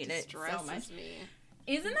 That just Hate it so distresses much. me.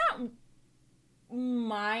 Isn't that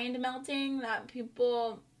mind melting that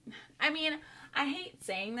people? I mean, I hate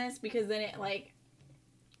saying this because then it like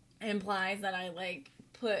implies that I like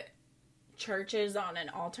put churches on an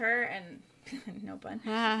altar and no pun,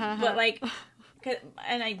 but like,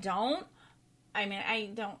 and I don't. I mean, I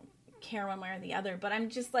don't care one way or the other, but I'm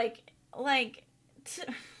just like to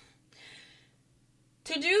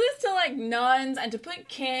do this to like nuns and to put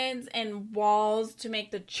kids in walls to make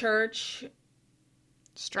the church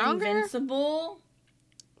Stronger? invincible.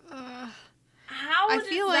 How I does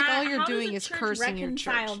feel like that, all you're how does doing the is church cursing your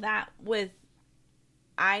reconcile church. that with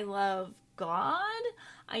I love God?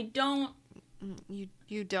 I don't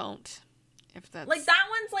You don't. If that's like that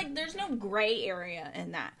one's like there's no gray area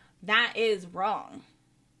in that. That is wrong.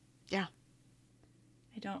 Yeah.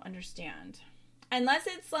 I don't understand. Unless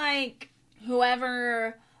it's like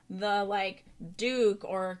whoever the like duke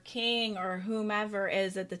or king or whomever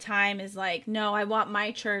is at the time is like, no, I want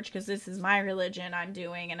my church because this is my religion I'm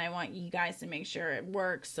doing and I want you guys to make sure it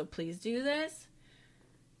works, so please do this.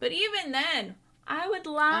 But even then, I would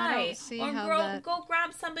lie I don't see or how that... go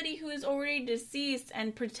grab somebody who is already deceased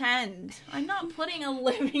and pretend. I'm not putting a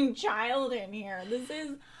living child in here. This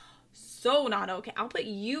is so not okay. I'll put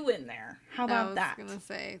you in there. How about that? I was gonna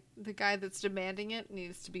say the guy that's demanding it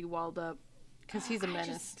needs to be walled up because he's a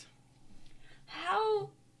menace.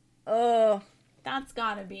 That's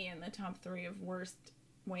gotta be in the top 3 of worst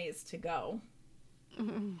ways to go.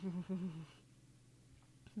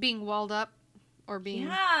 Being walled up or being...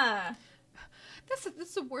 Yeah.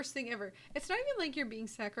 That's the worst thing ever. It's not even like you're being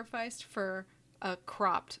sacrificed for a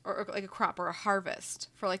crop or a harvest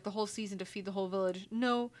for like the whole season to feed the whole village.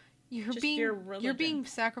 No, you're being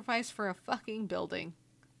sacrificed for a fucking building.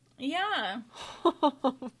 Yeah.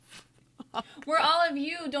 Where all of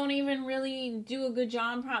you don't even really do a good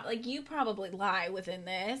job. Like, you probably lie within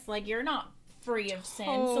this. Like, you're not free of sin.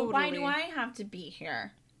 So why do I have to be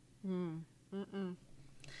here?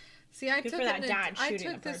 See, I Good took for that dad shooting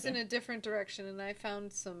a this person. in a different direction, and I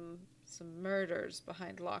found some murders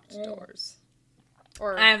behind locked doors.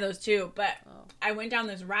 Or I have those too, but I went down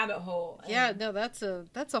this rabbit hole. yeah, no, that's a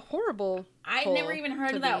horrible. I'd never even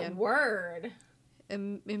heard of that word.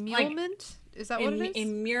 Immurement? Is that what it is?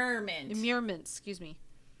 Immurement. Immurement, excuse me.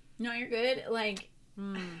 No, you're good. Like,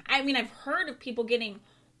 I mean, I've heard of people getting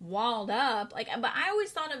walled up, like, but I always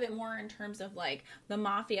thought of it more in terms of like the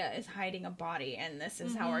mafia is hiding a body and this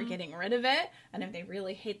is how we're getting rid of it, and if they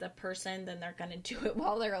really hate the person then they're gonna do it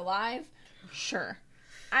while they're alive. Sure,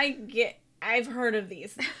 I've heard of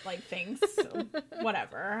these like things. So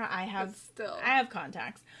whatever, I have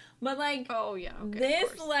contacts, but like, oh yeah, okay,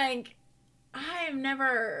 this like I have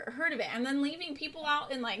never heard of it. And then leaving people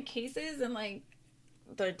out in like cases in like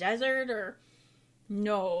the desert, or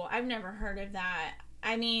no, I've never heard of that.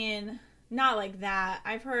 I mean, not like that.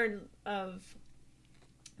 I've heard of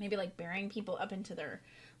maybe like burying people up into their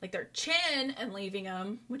chin and leaving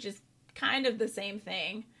them, which is kind of the same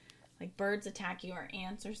thing. Like birds attack you or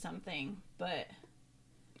ants or something, but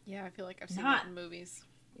yeah, I feel like I've seen that in movies.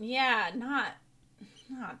 Yeah, not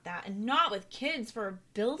that, and not with kids for a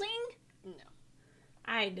building. No,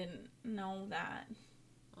 I didn't know that.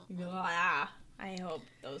 Blah. I hope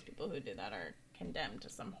those people who did that are condemned to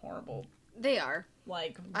some horrible. They are.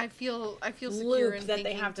 Like, I feel secure in that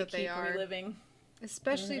they have to keep are reliving,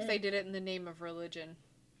 especially if they did it in the name of religion.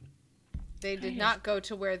 They did not go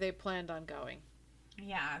to where they planned on going.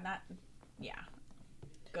 Yeah,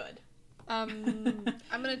 good. I'm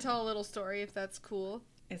gonna tell a little story if that's cool.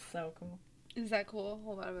 It's so cool. Is that cool?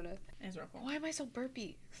 Hold on a minute. It's real cool. Why am I so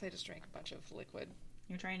burpy? Because I just drank a bunch of liquid.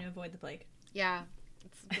 You're trying to avoid the plague. Yeah,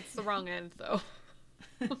 it's the wrong end though.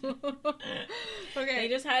 Okay. They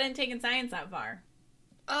just hadn't taken science that far.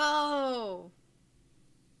 Oh.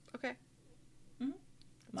 Okay. Mm-hmm.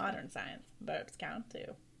 Modern science. Burps count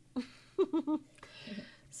too.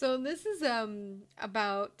 So this is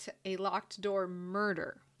about a locked door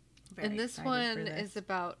murder. And this one is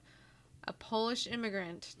about a Polish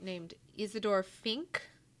immigrant named Isidor Fink.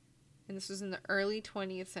 And this was in the early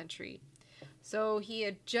 20th century. So he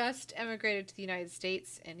had just emigrated to the United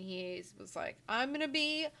States, and he was like, I'm going to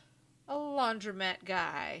be a laundromat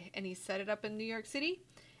guy. And he set it up in New York City.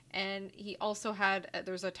 And he also had,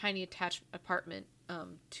 there was a tiny attached apartment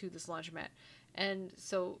to this laundromat. And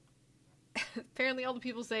so apparently all the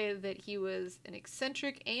people say that he was an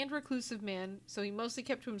eccentric and reclusive man. So he mostly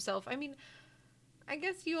kept to himself. I mean, I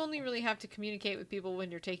guess you only really have to communicate with people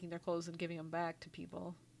when you're taking their clothes and giving them back to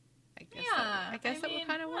people. I guess that would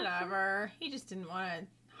kind of work. Whatever. He just didn't want to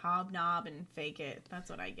hobnob and fake it. That's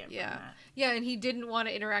what I get from that. Yeah, and he didn't want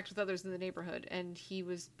to interact with others in the neighborhood, and he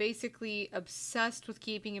was basically obsessed with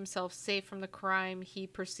keeping himself safe from the crime he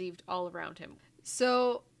perceived all around him.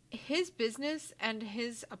 So his business and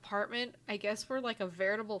his apartment, I guess, were like a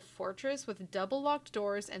veritable fortress with double locked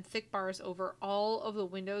doors and thick bars over all of the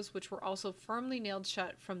windows, which were also firmly nailed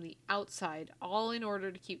shut from the outside, all in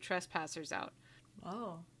order to keep trespassers out.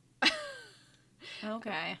 Oh.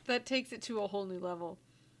 Okay. That takes it to a whole new level.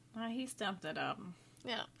 He stumped it up.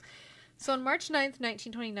 Yeah. So on March 9th,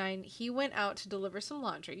 1929, he went out to deliver some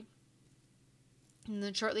laundry. And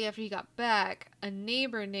then shortly after he got back, a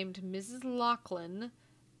neighbor named Mrs. Lachlan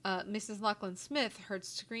Smith heard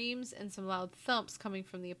screams and some loud thumps coming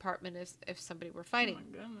from the apartment as if somebody were fighting.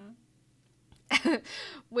 Oh my goodness.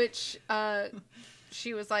 Which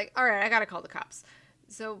she was like, all right, I gotta call the cops.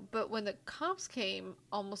 So, but when the cops came,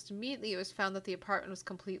 almost immediately it was found that the apartment was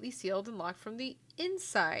completely sealed and locked from the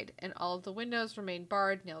inside, and all of the windows remained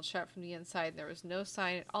barred, nailed shut from the inside, and there was no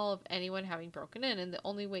sign at all of anyone having broken in, and the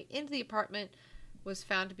only way into the apartment was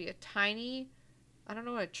found to be a tiny, I don't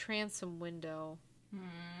know what a transom window.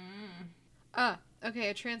 Okay,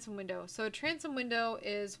 a transom window. So a transom window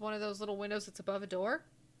is one of those little windows that's above a door.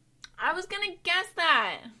 I was gonna guess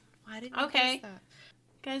that. Why didn't you guess that?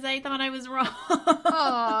 Because I thought I was wrong.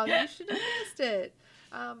 Oh, you should have guessed it.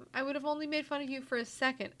 I would have only made fun of you for a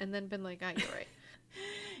second and then been like, ah, you're right.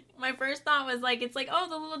 My first thought was like, it's like, oh,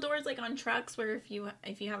 the little doors like on trucks where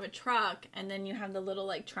if you have a truck and then you have the little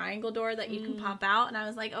like triangle door that you can pop out, and I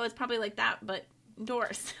was like, oh, it's probably like that, but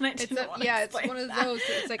doors. And it's one of those.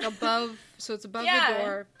 It's like above, so it's above the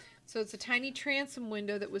door. So it's a tiny transom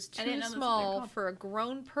window that was too small for a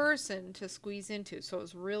grown person to squeeze into. So it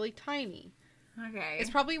was really tiny. Okay. It's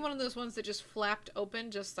probably one of those ones that just flapped open,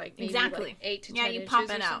 just like maybe like 8 to 10 you inches pop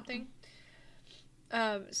it or out. something.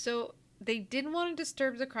 So they didn't want to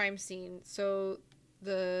disturb the crime scene, so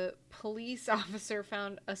the police officer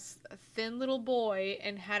found a thin little boy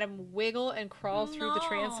and had him wiggle and crawl through the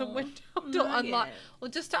transom window to unlock. Well,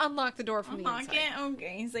 just to unlock the door from the inside.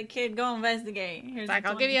 Okay. He's like, kid, go investigate. Here's like,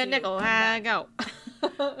 I'll give you a nickel. Go.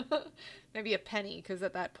 Maybe a penny, because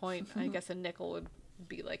at that point, I guess a nickel would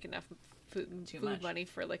be like enough food money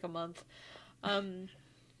for like a month.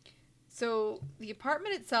 So the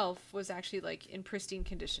apartment itself was actually like in pristine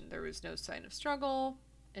condition. There was no sign of struggle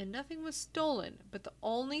and nothing was stolen, but the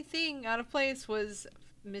only thing out of place was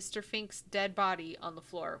Mr. Fink's dead body on the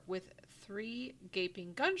floor with 3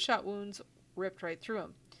 gaping gunshot wounds ripped right through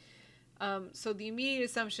him. So the immediate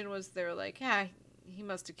assumption was they were like, yeah, he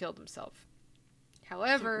must have killed himself.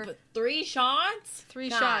 However, but 3 shots? 3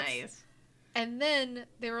 shots. And then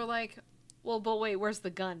they were like, well, but wait, where's the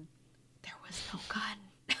gun? There was no gun.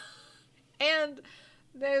 And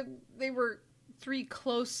they were 3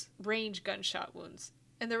 close range gunshot wounds.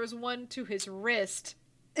 And there was one to his wrist,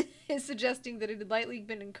 suggesting that it had likely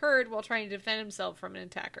been incurred while trying to defend himself from an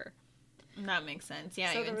attacker. That makes sense.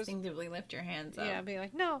 Yeah, so you instinctively lift your hands up. Yeah, be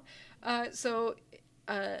like, no. So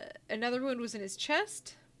another wound was in his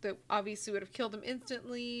chest that obviously would have killed him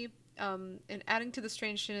instantly. And adding to the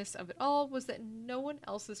strangeness of it all was that no one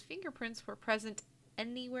else's fingerprints were present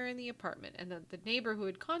anywhere in the apartment, and that the neighbor who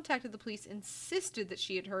had contacted the police insisted that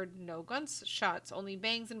she had heard no gunshots, only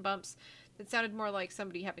bangs and bumps that sounded more like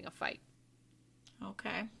somebody having a fight.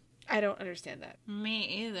 Okay. I don't understand that. Me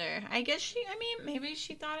either. I guess maybe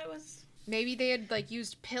she thought it was... Maybe they had, like,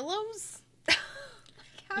 used pillows?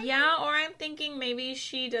 Yeah, or I'm thinking maybe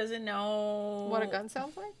she doesn't know... What a gun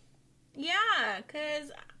sounds like? Yeah, because...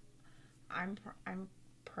 I'm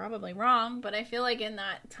probably wrong, but I feel like in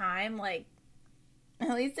that time, like,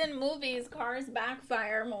 at least in movies, cars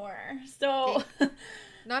backfire more. So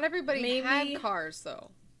not everybody had cars, though.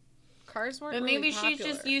 Cars weren't. But maybe really she's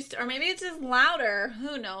just used to, or maybe it's just louder.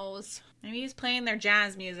 Who knows? Maybe he's playing their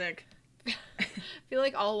jazz music. I feel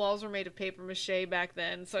like all walls were made of paper mache back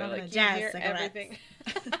then, so like you hear everything.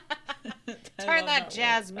 Turn that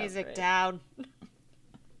jazz music down.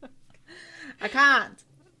 I can't.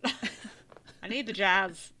 I need the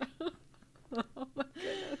jazz. Oh my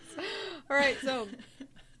goodness. Alright, so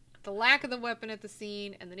the lack of the weapon at the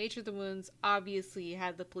scene and the nature of the wounds obviously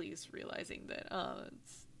had the police realizing that,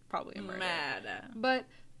 it's probably a murder. But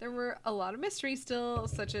there were a lot of mysteries still,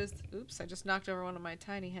 such as, oops, I just knocked over one of my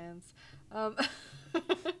tiny hands.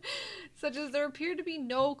 Such as there appeared to be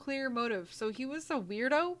no clear motive. So he was a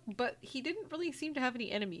weirdo, but he didn't really seem to have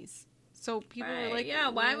any enemies. So people were like, yeah,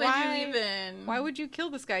 why would you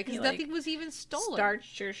kill this guy? Because nothing was even stolen.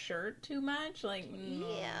 Starched your shirt too much? Like,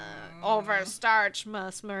 overstarch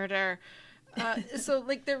must murder. So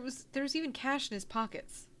like there was even cash in his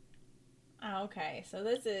pockets. Oh, okay, so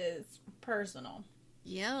this is personal,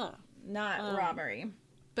 Yeah. not robbery.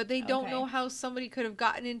 But they don't Okay. know how somebody could have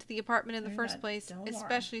gotten into the apartment in the There's first that place, door.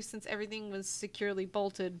 especially since everything was securely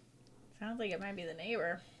bolted. Sounds like it might be the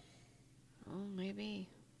neighbor. Oh, maybe.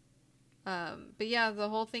 But yeah, the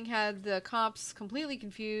whole thing had the cops completely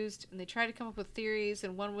confused, and they tried to come up with theories,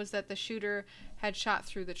 and one was that the shooter had shot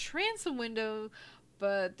through the transom window,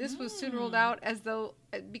 but this was soon ruled out as though,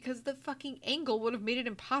 because the fucking angle would have made it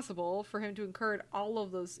impossible for him to incur all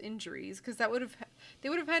of those injuries, because they would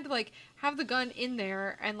have had to, like, have the gun in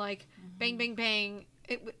there, and, like, bang, bang, bang.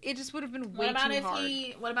 It just would have been way too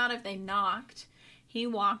hard. What about if they knocked, he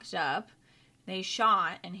walked up, they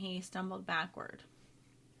shot, and he stumbled backward?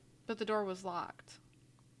 But the door was locked.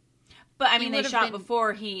 But I He mean, they would have shot been-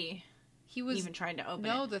 before he He was even tried to open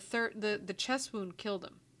no it. the chest wound killed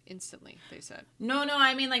him instantly. They said. No,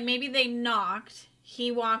 I mean, like, maybe they knocked.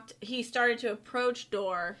 He started to approach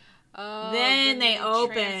door. Oh, Then they the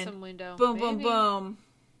open. transom window. Boom, boom, Maybe. boom.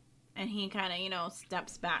 And he kind of,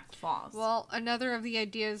 steps back, falls. Well, another of the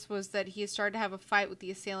ideas was that he had started to have a fight with the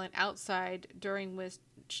assailant outside, during which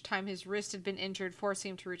time his wrist had been injured,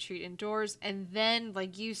 forcing him to retreat indoors. And then,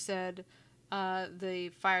 like you said, they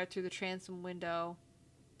fired through the transom window.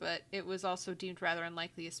 But it was also deemed rather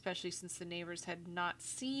unlikely, especially since the neighbors had not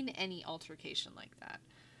seen any altercation like that.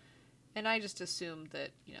 And I just assumed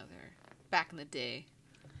that, they're back in the day.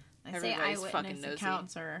 I say everybody's fucking eyewitness nosy.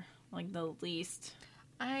 accounts are, like, the least,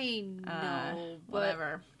 I know, but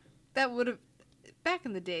whatever. that would have, back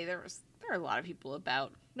in the day, there are a lot of people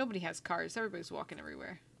about. Nobody has cars. Everybody's walking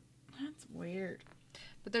everywhere. That's weird.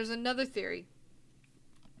 But there's another theory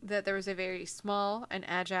that there was a very small and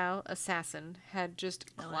agile assassin had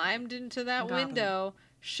just climbed into that Goblin. window,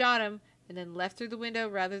 shot him, and then left through the window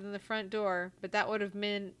rather than the front door. But that would have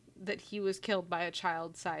meant that he was killed by a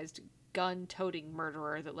child-sized gun-toting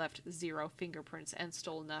murderer that left 0 fingerprints and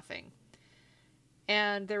stole nothing.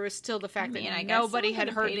 And there was still the fact I that guess nobody someone had could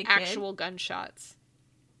have heard paid a kid. actual gunshots.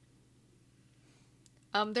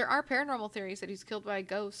 There are paranormal theories that he's killed by a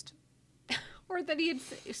ghost. Or that he had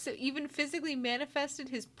even physically manifested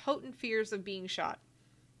his potent fears of being shot.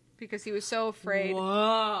 Because he was so afraid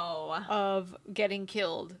Whoa. of getting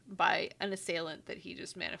killed by an assailant that he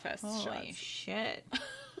just manifests Holy shots. shit.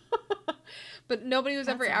 But nobody was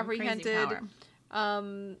ever That's some crazy apprehended.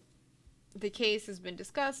 power. The case has been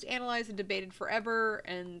discussed, analyzed, and debated forever,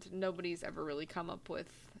 and nobody's ever really come up with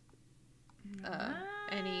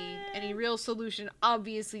any real solution.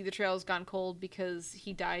 Obviously, the trail's gone cold because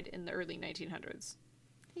he died in the early 1900s.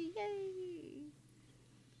 Yay!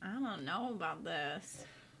 I don't know about this.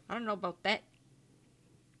 I don't know about that.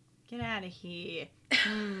 Get out of here.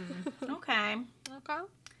 Okay.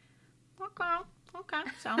 Okay.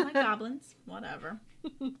 Sound like goblins. Whatever.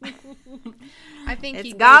 I think It's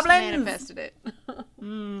he goblins! manifested it.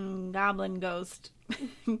 Goblin ghost.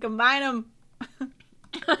 Combine them.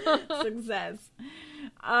 Success.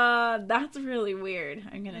 That's really weird.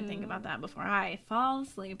 I'm gonna think about that before I fall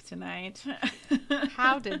asleep tonight.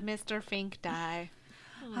 How did Mr. Fink die?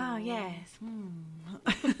 Oh, yes.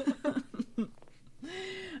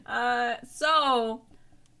 So,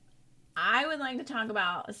 I would like to talk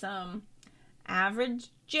about some average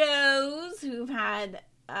Joes who've had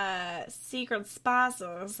secret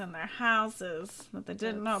spouses in their houses that they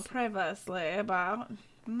didn't know previously about.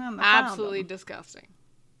 And then they found Absolutely them. disgusting.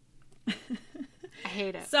 I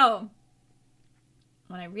hate it. So,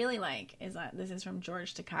 what I really like is that this is from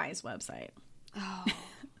George Takei's website. Oh,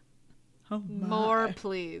 Oh, my. more,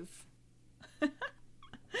 please. I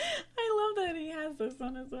love that he has this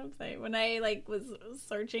on his website. When I was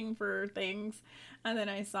searching for things, and then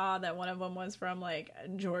I saw that one of them was from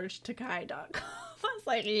GeorgeTakai.com. I was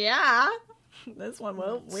like, yeah, this one we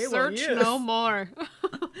will Search use. no more.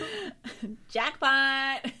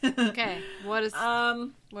 Jackpot. Okay, what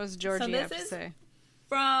does Georgie this have to is- say?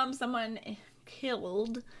 From someone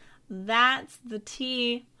killed. That's the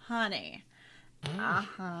tea, honey.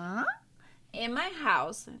 Uh-huh. In my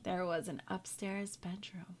house, there was an upstairs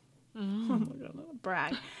bedroom. Oh my God,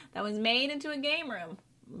 brag. That was made into a game room.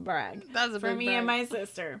 Brag. That's a For big me brag. and my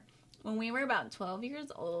sister. When we were about 12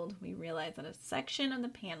 years old, we realized that a section of the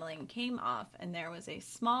paneling came off and there was a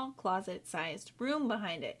small closet-sized room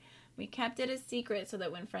behind it. We kept it a secret so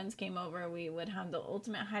that when friends came over, we would have the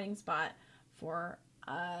ultimate hiding spot for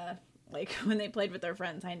when they played with their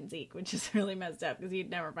friends hide and seek, which is really messed up because you'd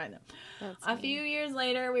never find them. That's A few years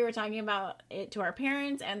later, we were talking about it to our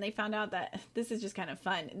parents, and they found out that this is just kind of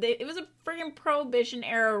fun. It was a friggin' Prohibition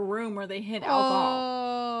era room where they hid alcohol.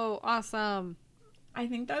 Oh, awesome. I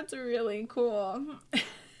think that's really cool.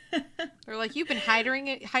 They're like, you've been hiding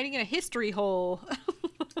in a history hole.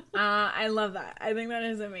 I love that. I think that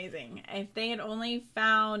is amazing. If they had only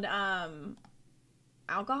found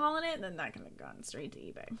alcohol in it, then that could have gone straight to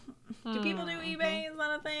eBay. Do people do eBay? Is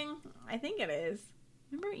that a thing? I think it is.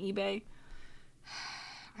 Remember eBay?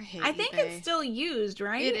 I think eBay. it's still used,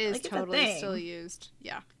 right? It is like, totally still used.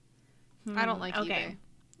 Yeah. I don't like eBay.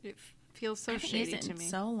 It feels so shady to me.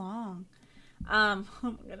 So long. Oh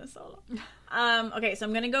my goodness, so long. Okay, so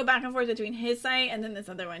I'm gonna go back and forth between his site and then this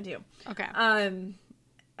other one too. Okay.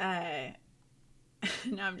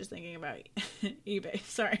 Now I'm just thinking about eBay.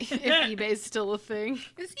 Sorry. If eBay's still a thing.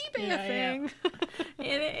 Is eBay a thing?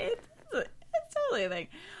 Yeah. It's totally a thing.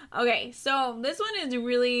 Okay, so this one is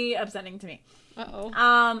really upsetting to me. Uh-oh.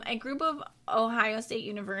 A group of Ohio State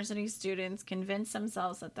University students convinced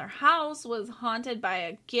themselves that their house was haunted by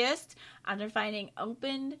a ghost after finding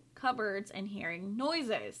opened cupboards and hearing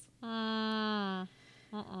noises. The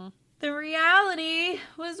reality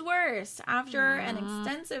was worse. After an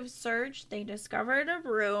extensive search, they discovered a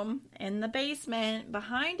room in the basement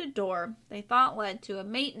behind a door they thought led to a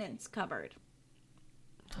maintenance cupboard.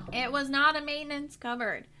 It was not a maintenance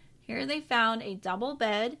cupboard. Here they found a double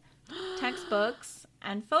bed, textbooks,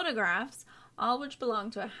 and photographs, all which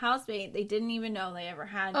belonged to a housemate they didn't even know they ever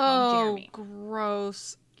had called Jeremy.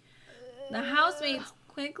 Gross. The housemates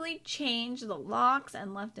quickly changed the locks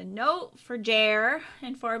and left a note for Jer,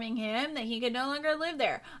 informing him that he could no longer live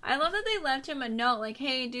there. I love that they left him a note like,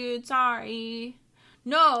 hey, dude, sorry.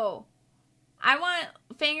 No. I want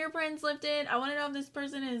fingerprints lifted. I want to know if this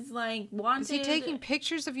person is, like, wanted. Is he taking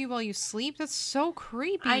pictures of you while you sleep? That's so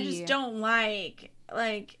creepy. I just don't like,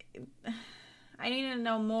 I need to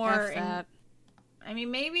know more. F that. I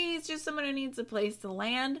mean, maybe he's just someone who needs a place to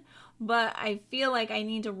land, but I feel like I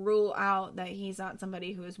need to rule out that he's not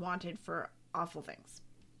somebody who is wanted for awful things.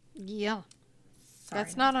 Yeah. Sorry.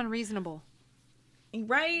 That's not unreasonable.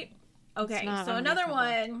 Right? Okay, so another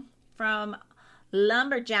one from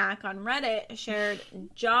Lumberjack on Reddit shared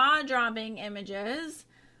jaw-dropping images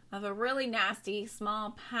of a really nasty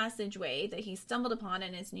small passageway that he stumbled upon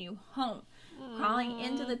in his new home. Crawling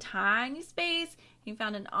into the tiny space, he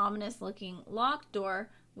found an ominous-looking locked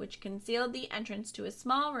door which concealed the entrance to a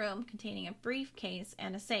small room containing a briefcase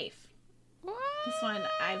and a safe. What? This one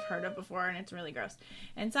I've heard of before, and it's really gross.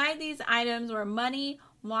 Inside these items were money,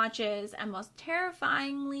 watches, and most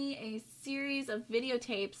terrifyingly, a series of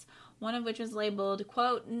videotapes, one of which was labeled,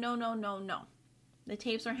 quote, no, no, no, no. The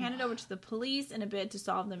tapes were handed over to the police in a bid to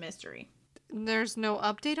solve the mystery. There's no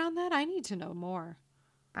update on that? I need to know more.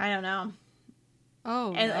 I don't know.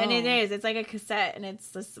 Oh, and it is. It's like a cassette, and it's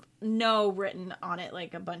this no written on it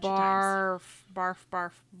like a bunch of times. Barf,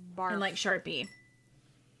 barf, barf. And like Sharpie.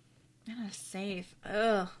 And a safe.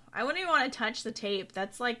 Ugh. I wouldn't even want to touch the tape.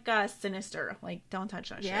 That's like sinister. Like, don't touch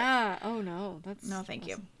that shit. Yeah. Oh, no. No, thank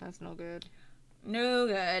you. That's no good. No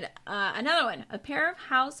good. Another one. A pair of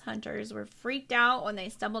house hunters were freaked out when they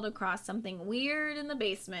stumbled across something weird in the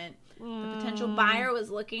basement. The potential buyer was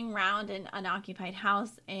looking around an unoccupied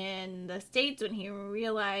house in the States when he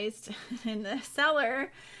realized in the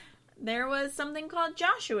cellar there was something called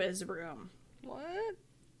Joshua's room. What?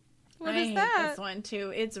 What I is hate that? this one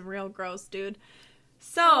too. It's real gross, dude.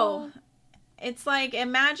 So, it's like,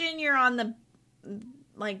 imagine you're on the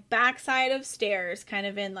like backside of stairs, kind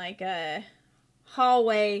of in like a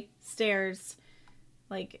hallway stairs,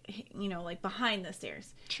 like, you know, like behind the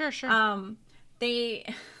stairs. Sure.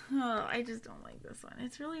 I just don't like this one.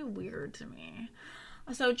 It's really weird to me.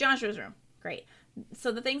 So Joshua's room, great.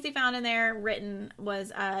 So the things he found in there written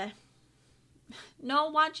was, no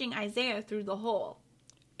watching Isaiah through the hole.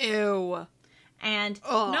 Ew. And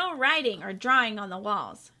no writing or drawing on the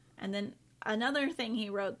walls. And then another thing he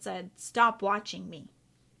wrote said, stop watching me.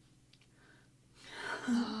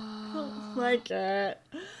 Like it.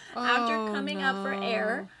 After coming up for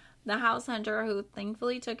air, the house hunter, who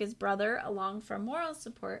thankfully took his brother along for moral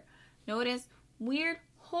support, noticed weird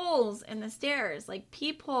holes in the stairs, like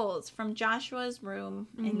peepholes from Joshua's room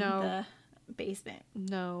in the basement.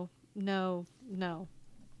 No. This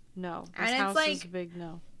And house it's is a big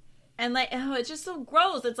no. And like, oh, it's just so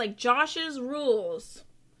gross. It's like Josh's rules.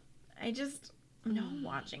 No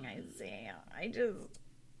watching Isaiah.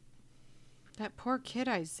 That poor kid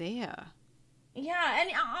Isaiah. Yeah, and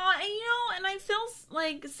and I feel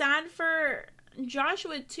like sad for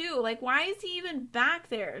Joshua too. Like, why is he even back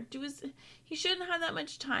there? He shouldn't have that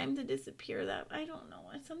much time to disappear. That I don't know.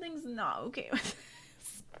 Something's not okay with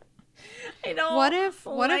this. I don't. What if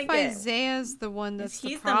it. Isaiah's the one that's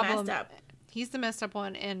the problem? The messed up. He's the messed up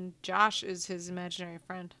one, and Josh is his imaginary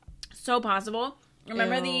friend. So possible.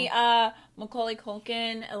 Remember the Macaulay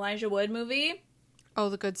Culkin Elijah Wood movie? Oh,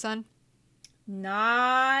 The Good Son?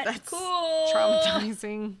 Not That's cool.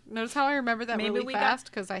 traumatizing. Notice how I remember that Maybe really we fast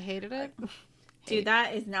because I hated it. Dude,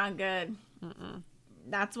 that is not good.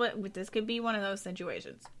 That's what this could be one of those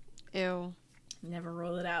situations. Ew. Never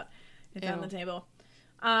roll it out. It's Ew. on the table.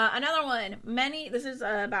 Another one. This is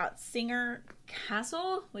about Singer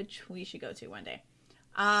Castle, which we should go to one day.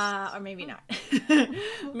 Or maybe not.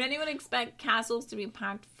 Many would expect castles to be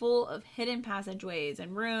packed full of hidden passageways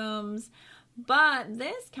and rooms, but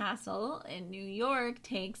this castle in New York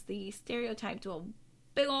takes the stereotype to a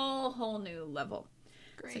big ol' whole new level.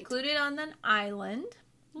 Great. Secluded on an island,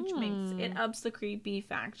 which makes it ups the creepy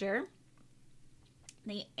factor.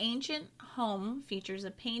 The ancient home features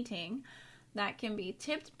a painting that can be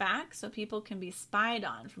tipped back so people can be spied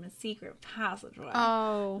on from a secret passageway.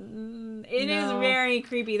 Oh. It is very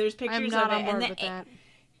creepy. There's I'm pictures not of on it. board with that.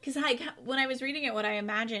 Because when I was reading it, what I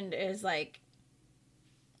imagined is like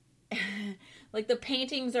the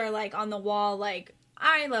paintings are like on the wall, like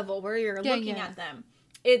eye level where you're looking at them.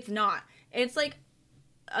 It's not. It's like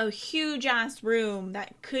a huge ass room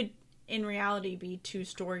that could in reality be 2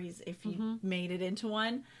 stories if you made it into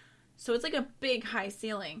one. So it's like a big high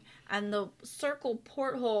ceiling, and the circle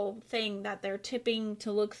porthole thing that they're tipping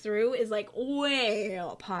to look through is like way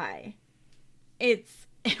up high.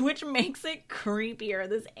 Which makes it creepier.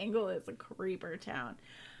 This angle is a creeper town.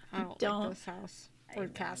 I don't like this house. Or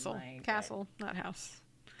castle. Like castle, not house.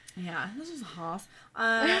 Yeah, this is a house.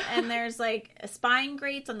 And there's like spine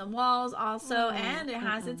grates on the walls also, and it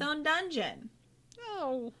has its own dungeon.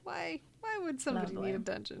 Oh, why? Why would somebody Lovely. need a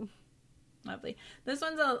dungeon? Lovely. This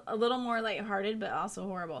one's a little more lighthearted, but also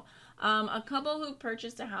horrible. A couple who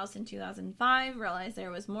purchased a house in 2005 realized there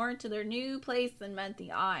was more to their new place than met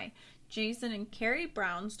the eye. Jason and Carrie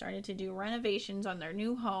Brown started to do renovations on their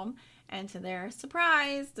new home, and to their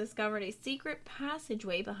surprise, discovered a secret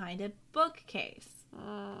passageway behind a bookcase.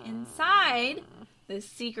 Inside this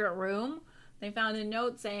secret room, they found a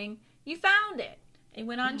note saying, "You found it." It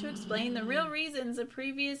went on to explain the real reasons the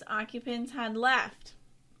previous occupants had left.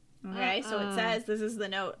 Okay, so it says, this is the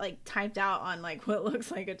note, like, typed out on, like, what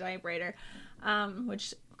looks like a typewriter,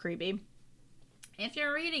 which, creepy. "If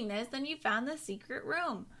you're reading this, then you found the secret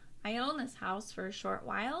room. I owned this house for a short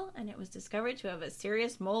while, and it was discovered to have a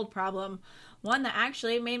serious mold problem, one that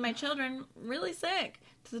actually made my children really sick,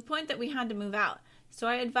 to the point that we had to move out. So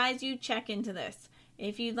I advise you check into this.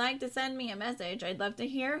 If you'd like to send me a message, I'd love to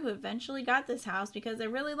hear who eventually got this house because I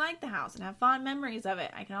really like the house and have fond memories of it.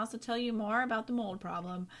 I can also tell you more about the mold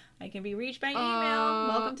problem. I can be reached by email.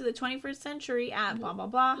 Welcome to the 21st century at blah blah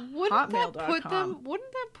blah. Hotmail.com."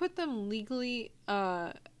 Wouldn't that put them legally?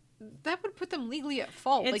 That would put them legally at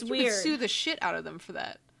fault. It's like you weird. could sue the shit out of them for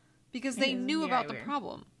that because they knew about the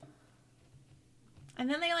problem. And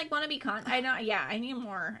then they like want to be I know. Yeah, I need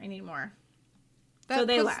more. That So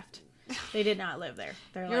they puts- left. They did not live there.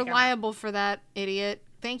 They're You're like, "I'm liable for that, idiot.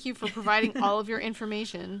 Thank you for providing all of your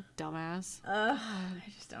information, dumbass. I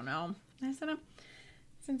just don't know. I don't know.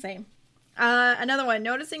 It's insane. Another one.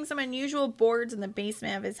 Noticing some unusual boards in the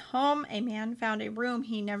basement of his home, a man found a room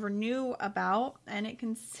he never knew about, and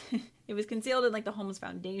it was concealed in like the home's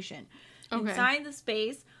foundation. Okay. Inside the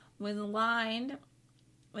space was lined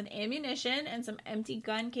with ammunition and some empty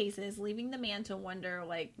gun cases, leaving the man to wonder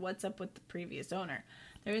like what's up with the previous owner.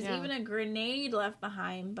 There was even a grenade left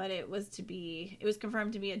behind, but it was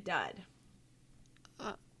confirmed to be a dud.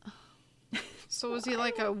 So was he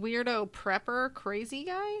like a weirdo prepper crazy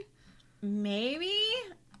guy? Maybe.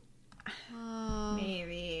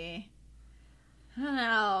 Maybe. I don't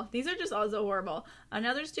know. These are just also horrible.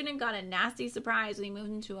 Another student got a nasty surprise when he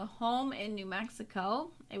moved into a home in New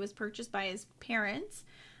Mexico. It was purchased by his parents.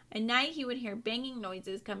 At night, he would hear banging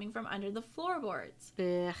noises coming from under the floorboards.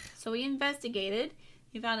 Ugh. So he investigated.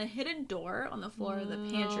 He found a hidden door on the floor of the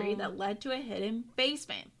pantry that led to a hidden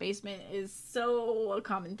basement. Basement is so a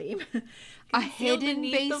common theme. A hidden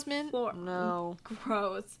beneath the basement? floor. No.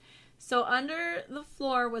 Gross. So under the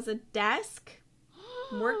floor was a desk,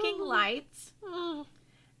 working lights,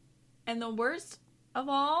 and the worst of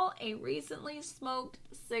all, a recently smoked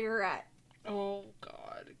cigarette. Oh,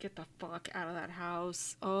 God. Get the fuck out of that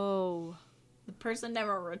house. Oh. The person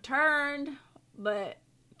never returned, but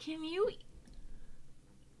can you...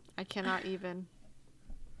 I cannot even.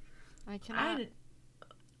 I cannot.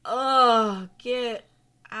 Get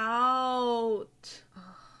out.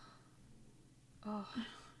 Oh,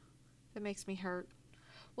 that makes me hurt.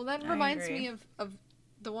 Well, that reminds me of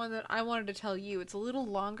the one that I wanted to tell you. It's a little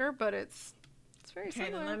longer, but it's very Okay,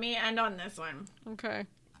 similar. then let me end on this one. Okay.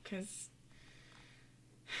 Because...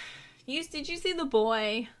 Did you see The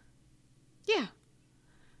Boy? Yeah.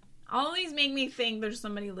 Always make me think there's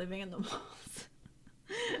somebody living in the walls.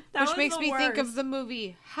 Which was makes the me think of worst. the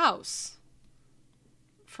movie House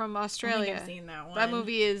from I Australia. think I've seen that one. That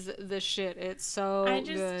movie is the shit. It's so good.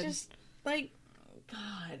 just like,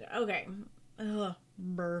 God. Okay. Ugh,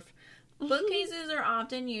 burf. Bookcases are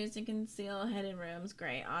often used to conceal hidden rooms.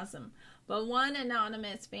 Great, awesome. But one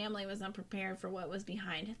anonymous family was unprepared for what was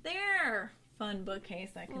behind their fun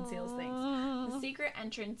bookcase that conceals things. The secret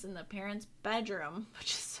entrance in the parents' bedroom,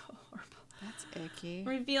 which is so horrible, That's icky.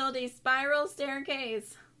 revealed a spiral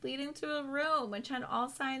staircase leading to a room which had all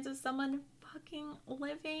signs of someone fucking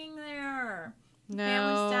living there. No.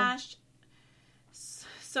 Family stashed.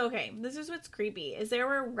 So, okay, this is what's creepy, is there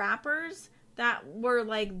were wrappers that were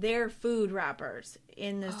like their food wrappers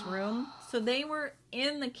in this room. So they were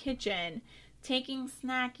in the kitchen taking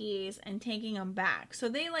snackies and taking them back. So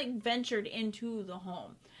they like ventured into the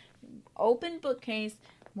home. Opened bookcase,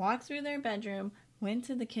 walked through their bedroom, went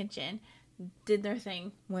to the kitchen, did their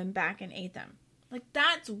thing, went back and ate them. Like,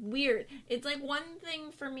 that's weird. It's like one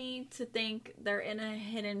thing for me to think they're in a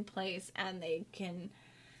hidden place and they can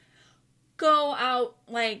go out,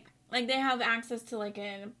 like they have access to like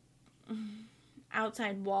an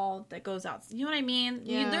outside wall that goes out. You know what I mean?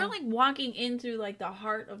 Yeah. They're like walking into like the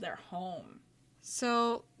heart of their home.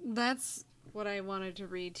 So that's what I wanted to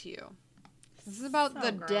read to you. This is about So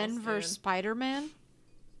the gross, Denver dude. Spider-Man.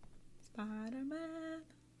 Spider-Man,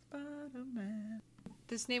 Spider-Man.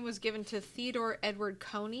 This name was given to Theodore Edward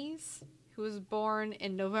Coneys, who was born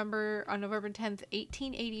on November 10th,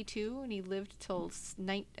 1882, and he lived till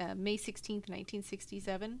May 16th,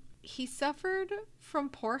 1967. He suffered from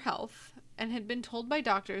poor health and had been told by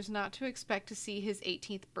doctors not to expect to see his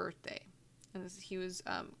 18th birthday. And he was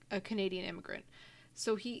a Canadian immigrant.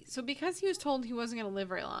 So because he was told he wasn't going to live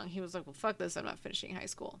very long, he was like, well, fuck this, I'm not finishing high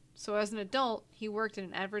school. So as an adult, he worked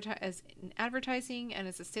in advertising and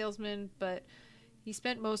as a salesman, but he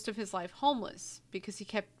spent most of his life homeless because he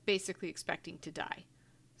kept basically expecting to die.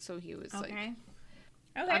 So he was like,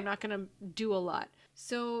 I'm not going to do a lot.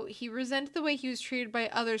 So he resented the way he was treated by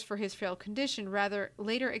others for his frail condition, rather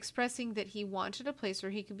later expressing that he wanted a place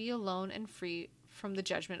where he could be alone and free from the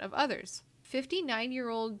judgment of others.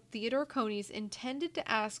 59-year-old Theodore Coneys intended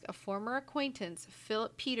to ask a former acquaintance,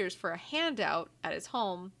 Philip Peters, for a handout at his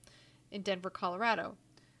home in Denver, Colorado.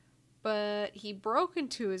 But he broke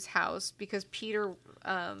into his house because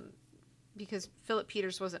Philip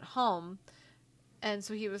Peters wasn't home. And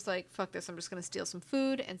so he was like, fuck this, I'm just going to steal some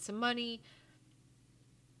food and some money.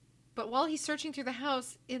 But while he's searching through the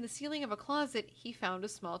house, in the ceiling of a closet, he found a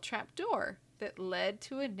small trap door that led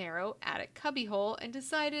to a narrow attic cubbyhole and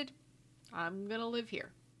decided, I'm going to live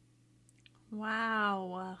here.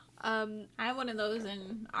 Wow. I have one of those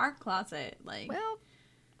in our closet. Like, Well,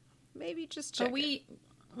 maybe just check but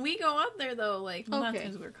we go up there though. Like, well, that's Okay.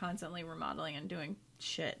 because we're constantly remodeling and doing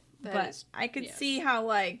shit. That but is- I could yes. see how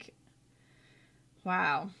like,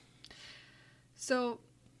 wow. So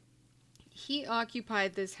he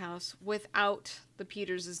occupied this house without the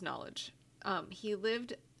Peters' knowledge. He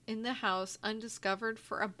lived in the house undiscovered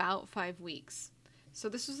for about 5 weeks. So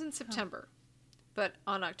this was in September. But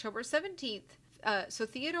on October 17th, so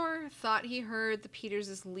Theodore thought he heard the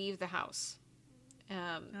Peters' leave the house.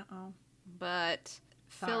 Uh-oh. But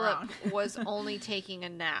Not Philip wrong. was only taking a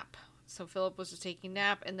nap. So Philip was just taking a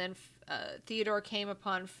nap, and then Theodore came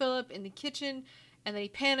upon Philip in the kitchen, and then he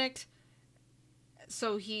panicked.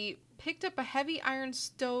 So he picked up a heavy iron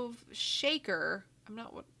stove shaker. I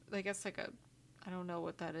don't know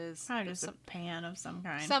what that is. Probably just a pan of some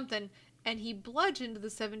kind. Something. And he bludgeoned the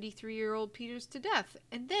 73-year-old Peters to death.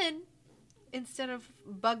 And then, instead of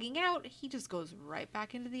bugging out, he just goes right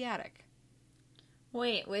back into the attic.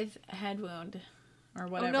 Wait, with a head wound or Oh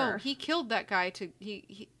whatever. no, he killed that guy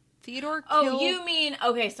Theodore Oh, killed... you mean,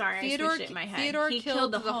 okay, sorry, Theodore, I switched it in my head. Theodore He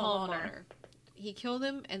killed the the homeowner. homeowner. He killed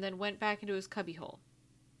him and then went back into his cubbyhole.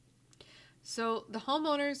 So the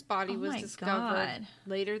homeowner's body Oh was my discovered God.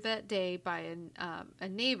 later that day by a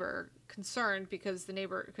neighbor, concerned because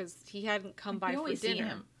he hadn't come by You for always see dinner.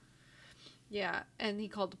 him. Yeah, and he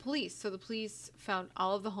called the police. So the police found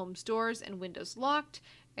all of the home's doors and windows locked,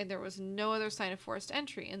 and there was no other sign of forced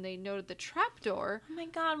entry. And they noted the trapdoor Oh my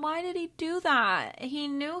god, why did he do that? He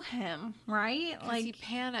knew him, right? because he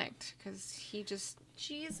panicked because he just...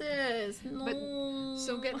 Jesus. No.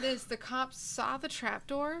 So get this, the cops saw the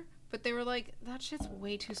trapdoor, but they were like, that shit's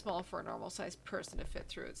way too small for a normal-sized person to fit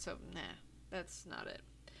through it, so nah, that's not it.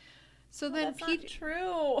 So then That's not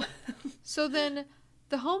true. So then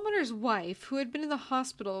the homeowner's wife, who had been in the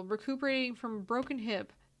hospital recuperating from a broken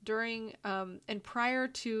hip during and prior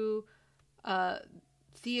to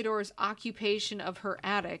Theodore's occupation of her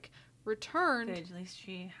attic, returned Good, at least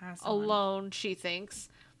she has someone. alone, she thinks,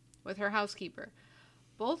 with her housekeeper.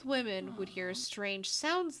 both women would hear strange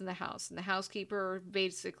sounds in the house, and the housekeeper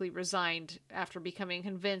basically resigned after becoming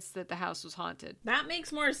convinced that the house was haunted. That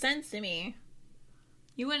makes more sense to me.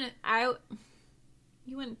 You wouldn't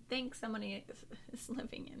think somebody is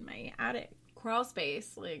living in my attic crawl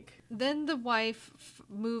space. Like, then the wife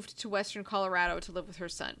moved to Western Colorado to live with her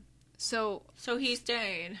son. So he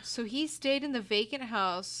stayed. So he stayed in the vacant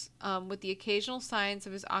house with the occasional signs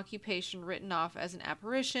of his occupation written off as an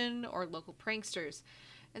apparition or local pranksters.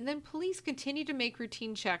 And then police continued to make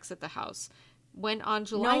routine checks at the house. When on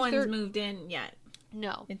July 3rd... No one's moved in yet.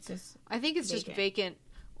 No. It's just I think it's vacant. just vacant,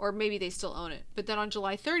 or maybe they still own it. But then on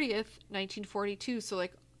July 30th, 1942, so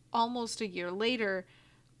like almost a year later,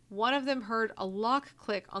 one of them heard a lock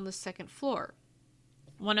click on the second floor.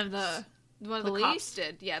 One of the cops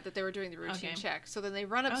did, yeah, that they were doing the routine check. So then they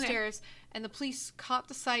run upstairs, and the police caught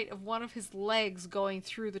the sight of one of his legs going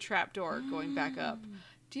through the trap door, going back up.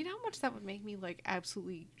 Do you know how much that would make me, like,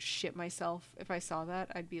 absolutely shit myself if I saw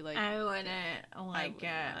that? I'd be like... I wouldn't like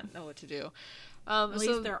not know what to do. At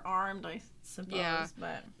least they're armed, I suppose. Yeah,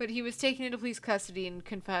 but he was taken into police custody and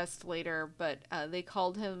confessed later, but they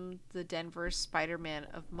called him the Denver Spider-Man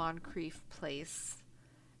of Moncrief Place.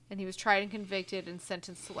 And he was tried and convicted and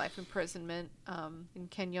sentenced to life imprisonment in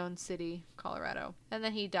Canyon City, Colorado. And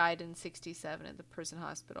then he died in 1967 at the prison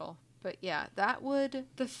hospital. But yeah,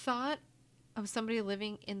 the thought of somebody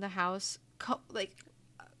living in the house,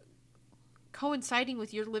 coinciding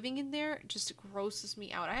with your living in there, just grosses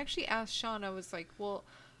me out. I actually asked Sean, I was like, well,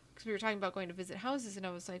 because we were talking about going to visit houses, and I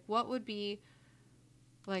was like, what would be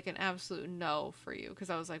like an absolute no for you? Because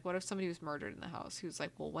I was like, what if somebody was murdered in the house? He was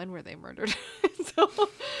like, well, when were they murdered? So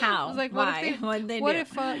how? I was like, why? What did they do? What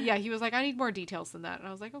if yeah, he was like, I need more details than that. And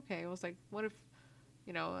I was like, okay. I was like, what if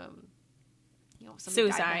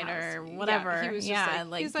suicide or whatever? Yeah, he was just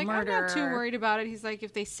like he's like, murder. I'm not too worried about it. He's like,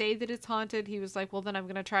 if they say that it's haunted, he was like, well, then I'm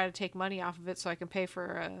gonna try to take money off of it so I can pay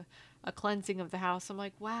for a cleansing of the house. I'm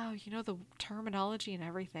like, wow, you know the terminology and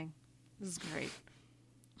everything. This is great.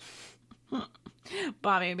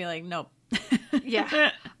 Bobby would be like, nope.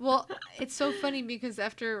 Yeah. Well, it's so funny because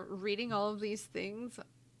after reading all of these things,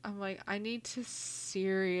 I'm like, I need to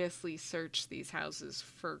seriously search these houses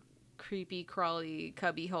for creepy, crawly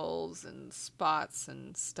cubby holes and spots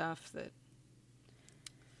and stuff that...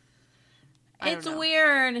 It's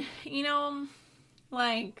weird.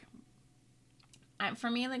 Like, for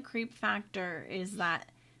me, the creep factor is that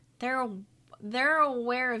they're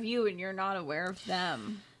aware of you and you're not aware of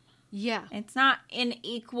them. Yeah. It's not an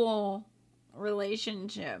equal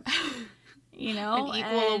relationship, an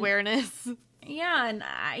equal awareness. Yeah, and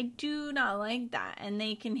I do not like that. And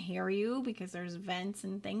they can hear you because there's vents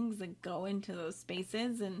and things that go into those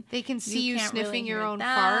spaces, and they can see you sniffing really your own them.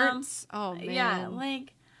 farts. Oh man. Yeah,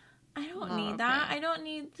 like I don't need that. I don't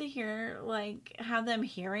need to hear have them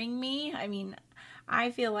hearing me. I mean,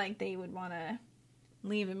 I feel like they would want to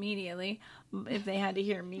leave immediately if they had to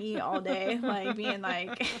hear me all day, being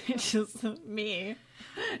just me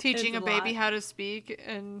teaching a baby how to speak,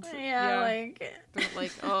 and they're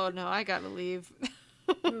like, oh no, I gotta leave.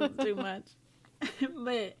 It's too much.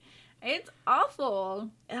 But it's awful.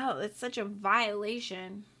 Oh, it's such a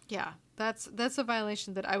violation. Yeah, that's a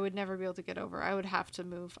violation that I would never be able to get over. I would have to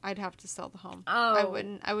move. I'd have to sell the home. Oh,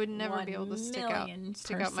 I would never be able to stick out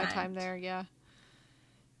my time there. Yeah.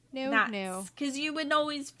 No. Because you would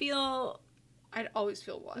always feel... I'd always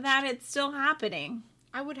feel watched. That it's still happening.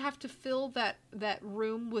 I would have to fill that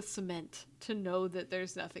room with cement to know that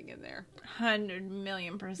there's nothing in there.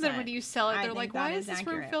 100,000,000%. Then when you sell it, they're like, why is this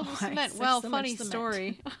room filled with cement? Well, funny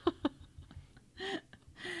story.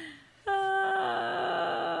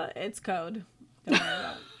 It's code. Don't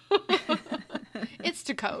worry about it. It's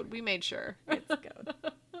to code. We made sure. It's code.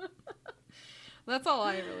 That's all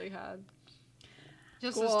I really had.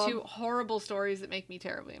 Just those two horrible stories that make me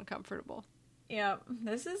terribly uncomfortable. Yep.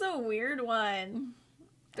 This is a weird one.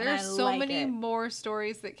 There's so many more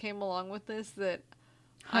stories that came along with this that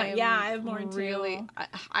I have more really too.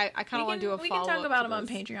 I kind of want to do a follow-up. We can talk about them on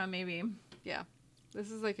Patreon maybe. Yeah. This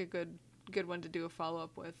is like a good one to do a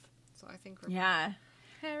follow-up with. So I think we're If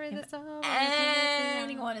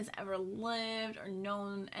anyone has ever lived or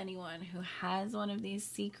known anyone who has one of these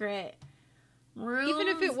secret rooms, even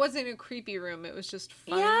if it wasn't a creepy room, it was just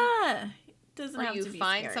fun. Yeah. Doesn't or have you to be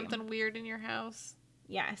find scary. something weird in your house.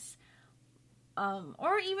 Yes.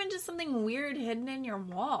 Or even just something weird hidden in your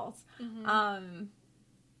walls. Mm-hmm.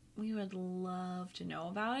 We would love to know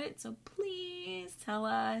about it. So please tell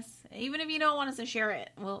us. Even if you don't want us to share it,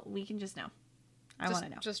 well, we can just know. I want to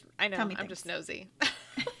know. I know. Tell me I'm things. just nosy.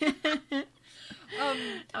 That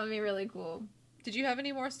would be really cool. Did you have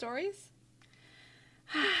any more stories?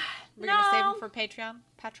 We're going to save them for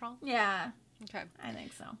Patreon? Yeah, Okay. I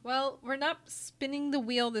think so. Well, we're not spinning the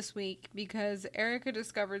wheel this week because Erica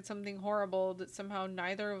discovered something horrible that somehow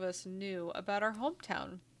neither of us knew about our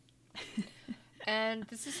hometown. And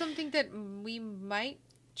this is something that we might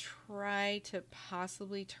try to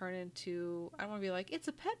possibly turn into, I don't want to be like, it's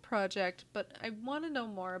a pet project, but I want to know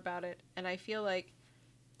more about it. And I feel like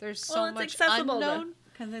there's so much unknown.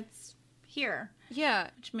 Because it's here. Yeah.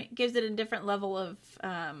 Which gives it a different level of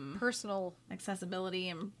personal accessibility.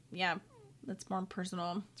 And yeah, it's more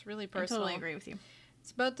personal. It's really personal. I totally agree with you. It's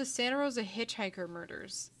about the Santa Rosa hitchhiker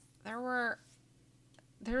murders. There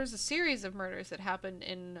was a series of murders that happened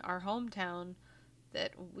in our hometown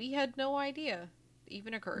that we had no idea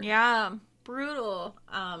even occurred. Yeah, brutal,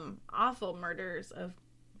 awful murders of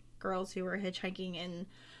girls who were hitchhiking in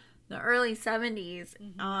the early 70s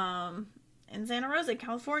in Santa Rosa,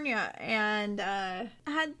 California, and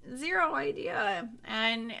had zero idea.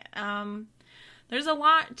 And there's a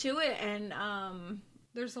lot to it, and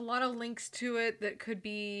there's a lot of links to it that could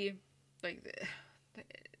be like,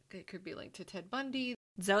 it could be linked to Ted Bundy,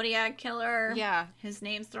 Zodiac Killer. Yeah. His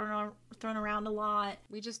name's thrown around a lot.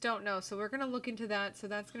 We just don't know. So we're going to look into that. So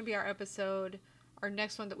that's going to be our episode. Our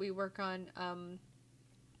next one that we work on,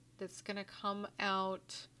 that's going to come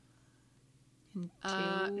out In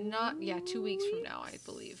 2 weeks from now, I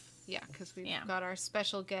believe. Yeah, because we've got our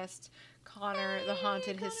special guest, Connor, the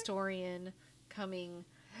haunted historian, coming.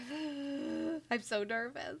 I'm so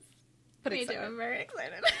nervous. But Me too. I'm very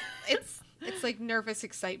excited. It's like nervous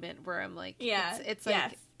excitement where I'm like,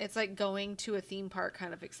 it's like going to a theme park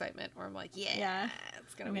kind of excitement where I'm like,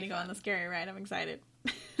 it's gonna. I'm gonna go on the scary ride. I'm excited.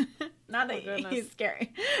 Not that he's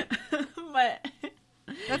scary, but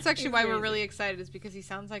that's actually why we're really excited. Is because he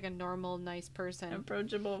sounds like a normal, nice person,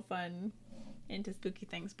 approachable, fun, into spooky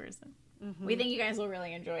things person. Mm-hmm. We think you guys will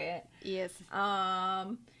really enjoy it. Yes.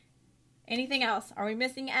 Anything else? Are we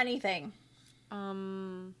missing anything?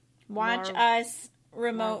 Watch us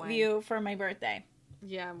remote view for my birthday.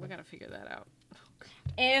 Yeah, we're gonna figure that out. Oh, God.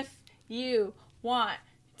 If you want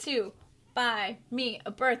to buy me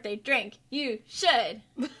a birthday drink, you should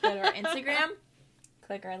go to our Instagram,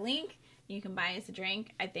 click our link. You can buy us a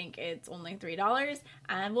drink. I think it's only $3,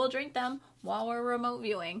 and we'll drink them while we're remote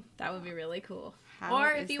viewing. That would be really cool. Or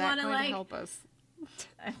if you want to help us,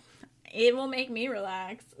 it will make me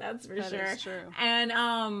relax. That's for sure. That is true.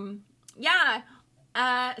 And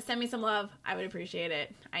send me some love. I would appreciate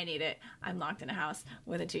it. I need it. I'm locked in a house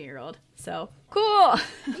with a 2-year-old. So cool.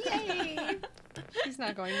 Yay. She's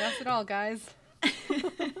not going nuts at all, guys.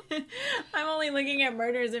 I'm only looking at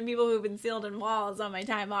murders and people who've been sealed in walls on my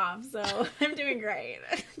time off, so I'm doing great.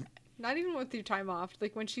 Not even with your time off,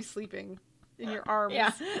 like when she's sleeping in your arms.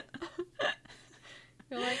 Yeah.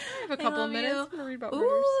 You're like, I have a couple of minutes. I'm gonna read about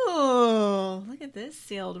murders. Ooh, look at this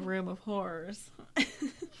sealed room of horrors.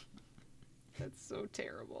 That's so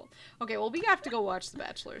terrible. Okay, well, we have to go watch The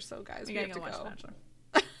Bachelor, so guys, we have to watch go. The Bachelor.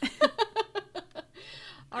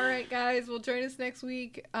 All right, guys, well, join us next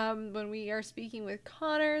week when we are speaking with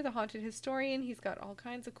Connor, the haunted historian. He's got all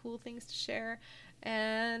kinds of cool things to share.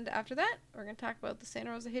 And after that, we're going to talk about the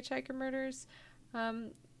Santa Rosa hitchhiker murders.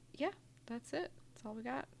 Yeah, that's it. That's all we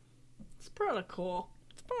got. It's pretty cool.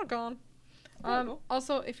 It's pretty cool.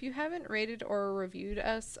 Also, if you haven't rated or reviewed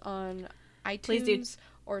us on iTunes, please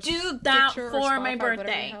or do that Stitcher for or Spotify, my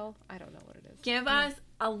birthday. Hell, I don't know what it is. Give us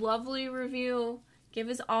a lovely review. Give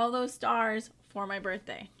us all those stars for my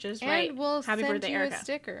birthday. Just write, we'll happy send birthday, you Erica. A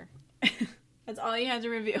sticker. That's all you have to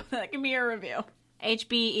review. That can be your review.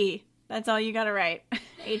 HBE. That's all you got to write.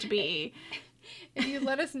 HBE. If you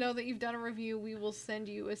let us know that you've done a review, we will send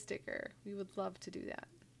you a sticker. We would love to do that.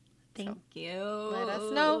 Thank you. Let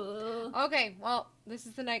us know. Okay, well, this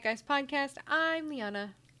is the Night Guys podcast. I'm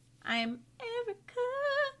Liana. I'm Erica.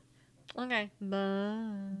 Okay.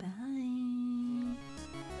 Bye. Bye.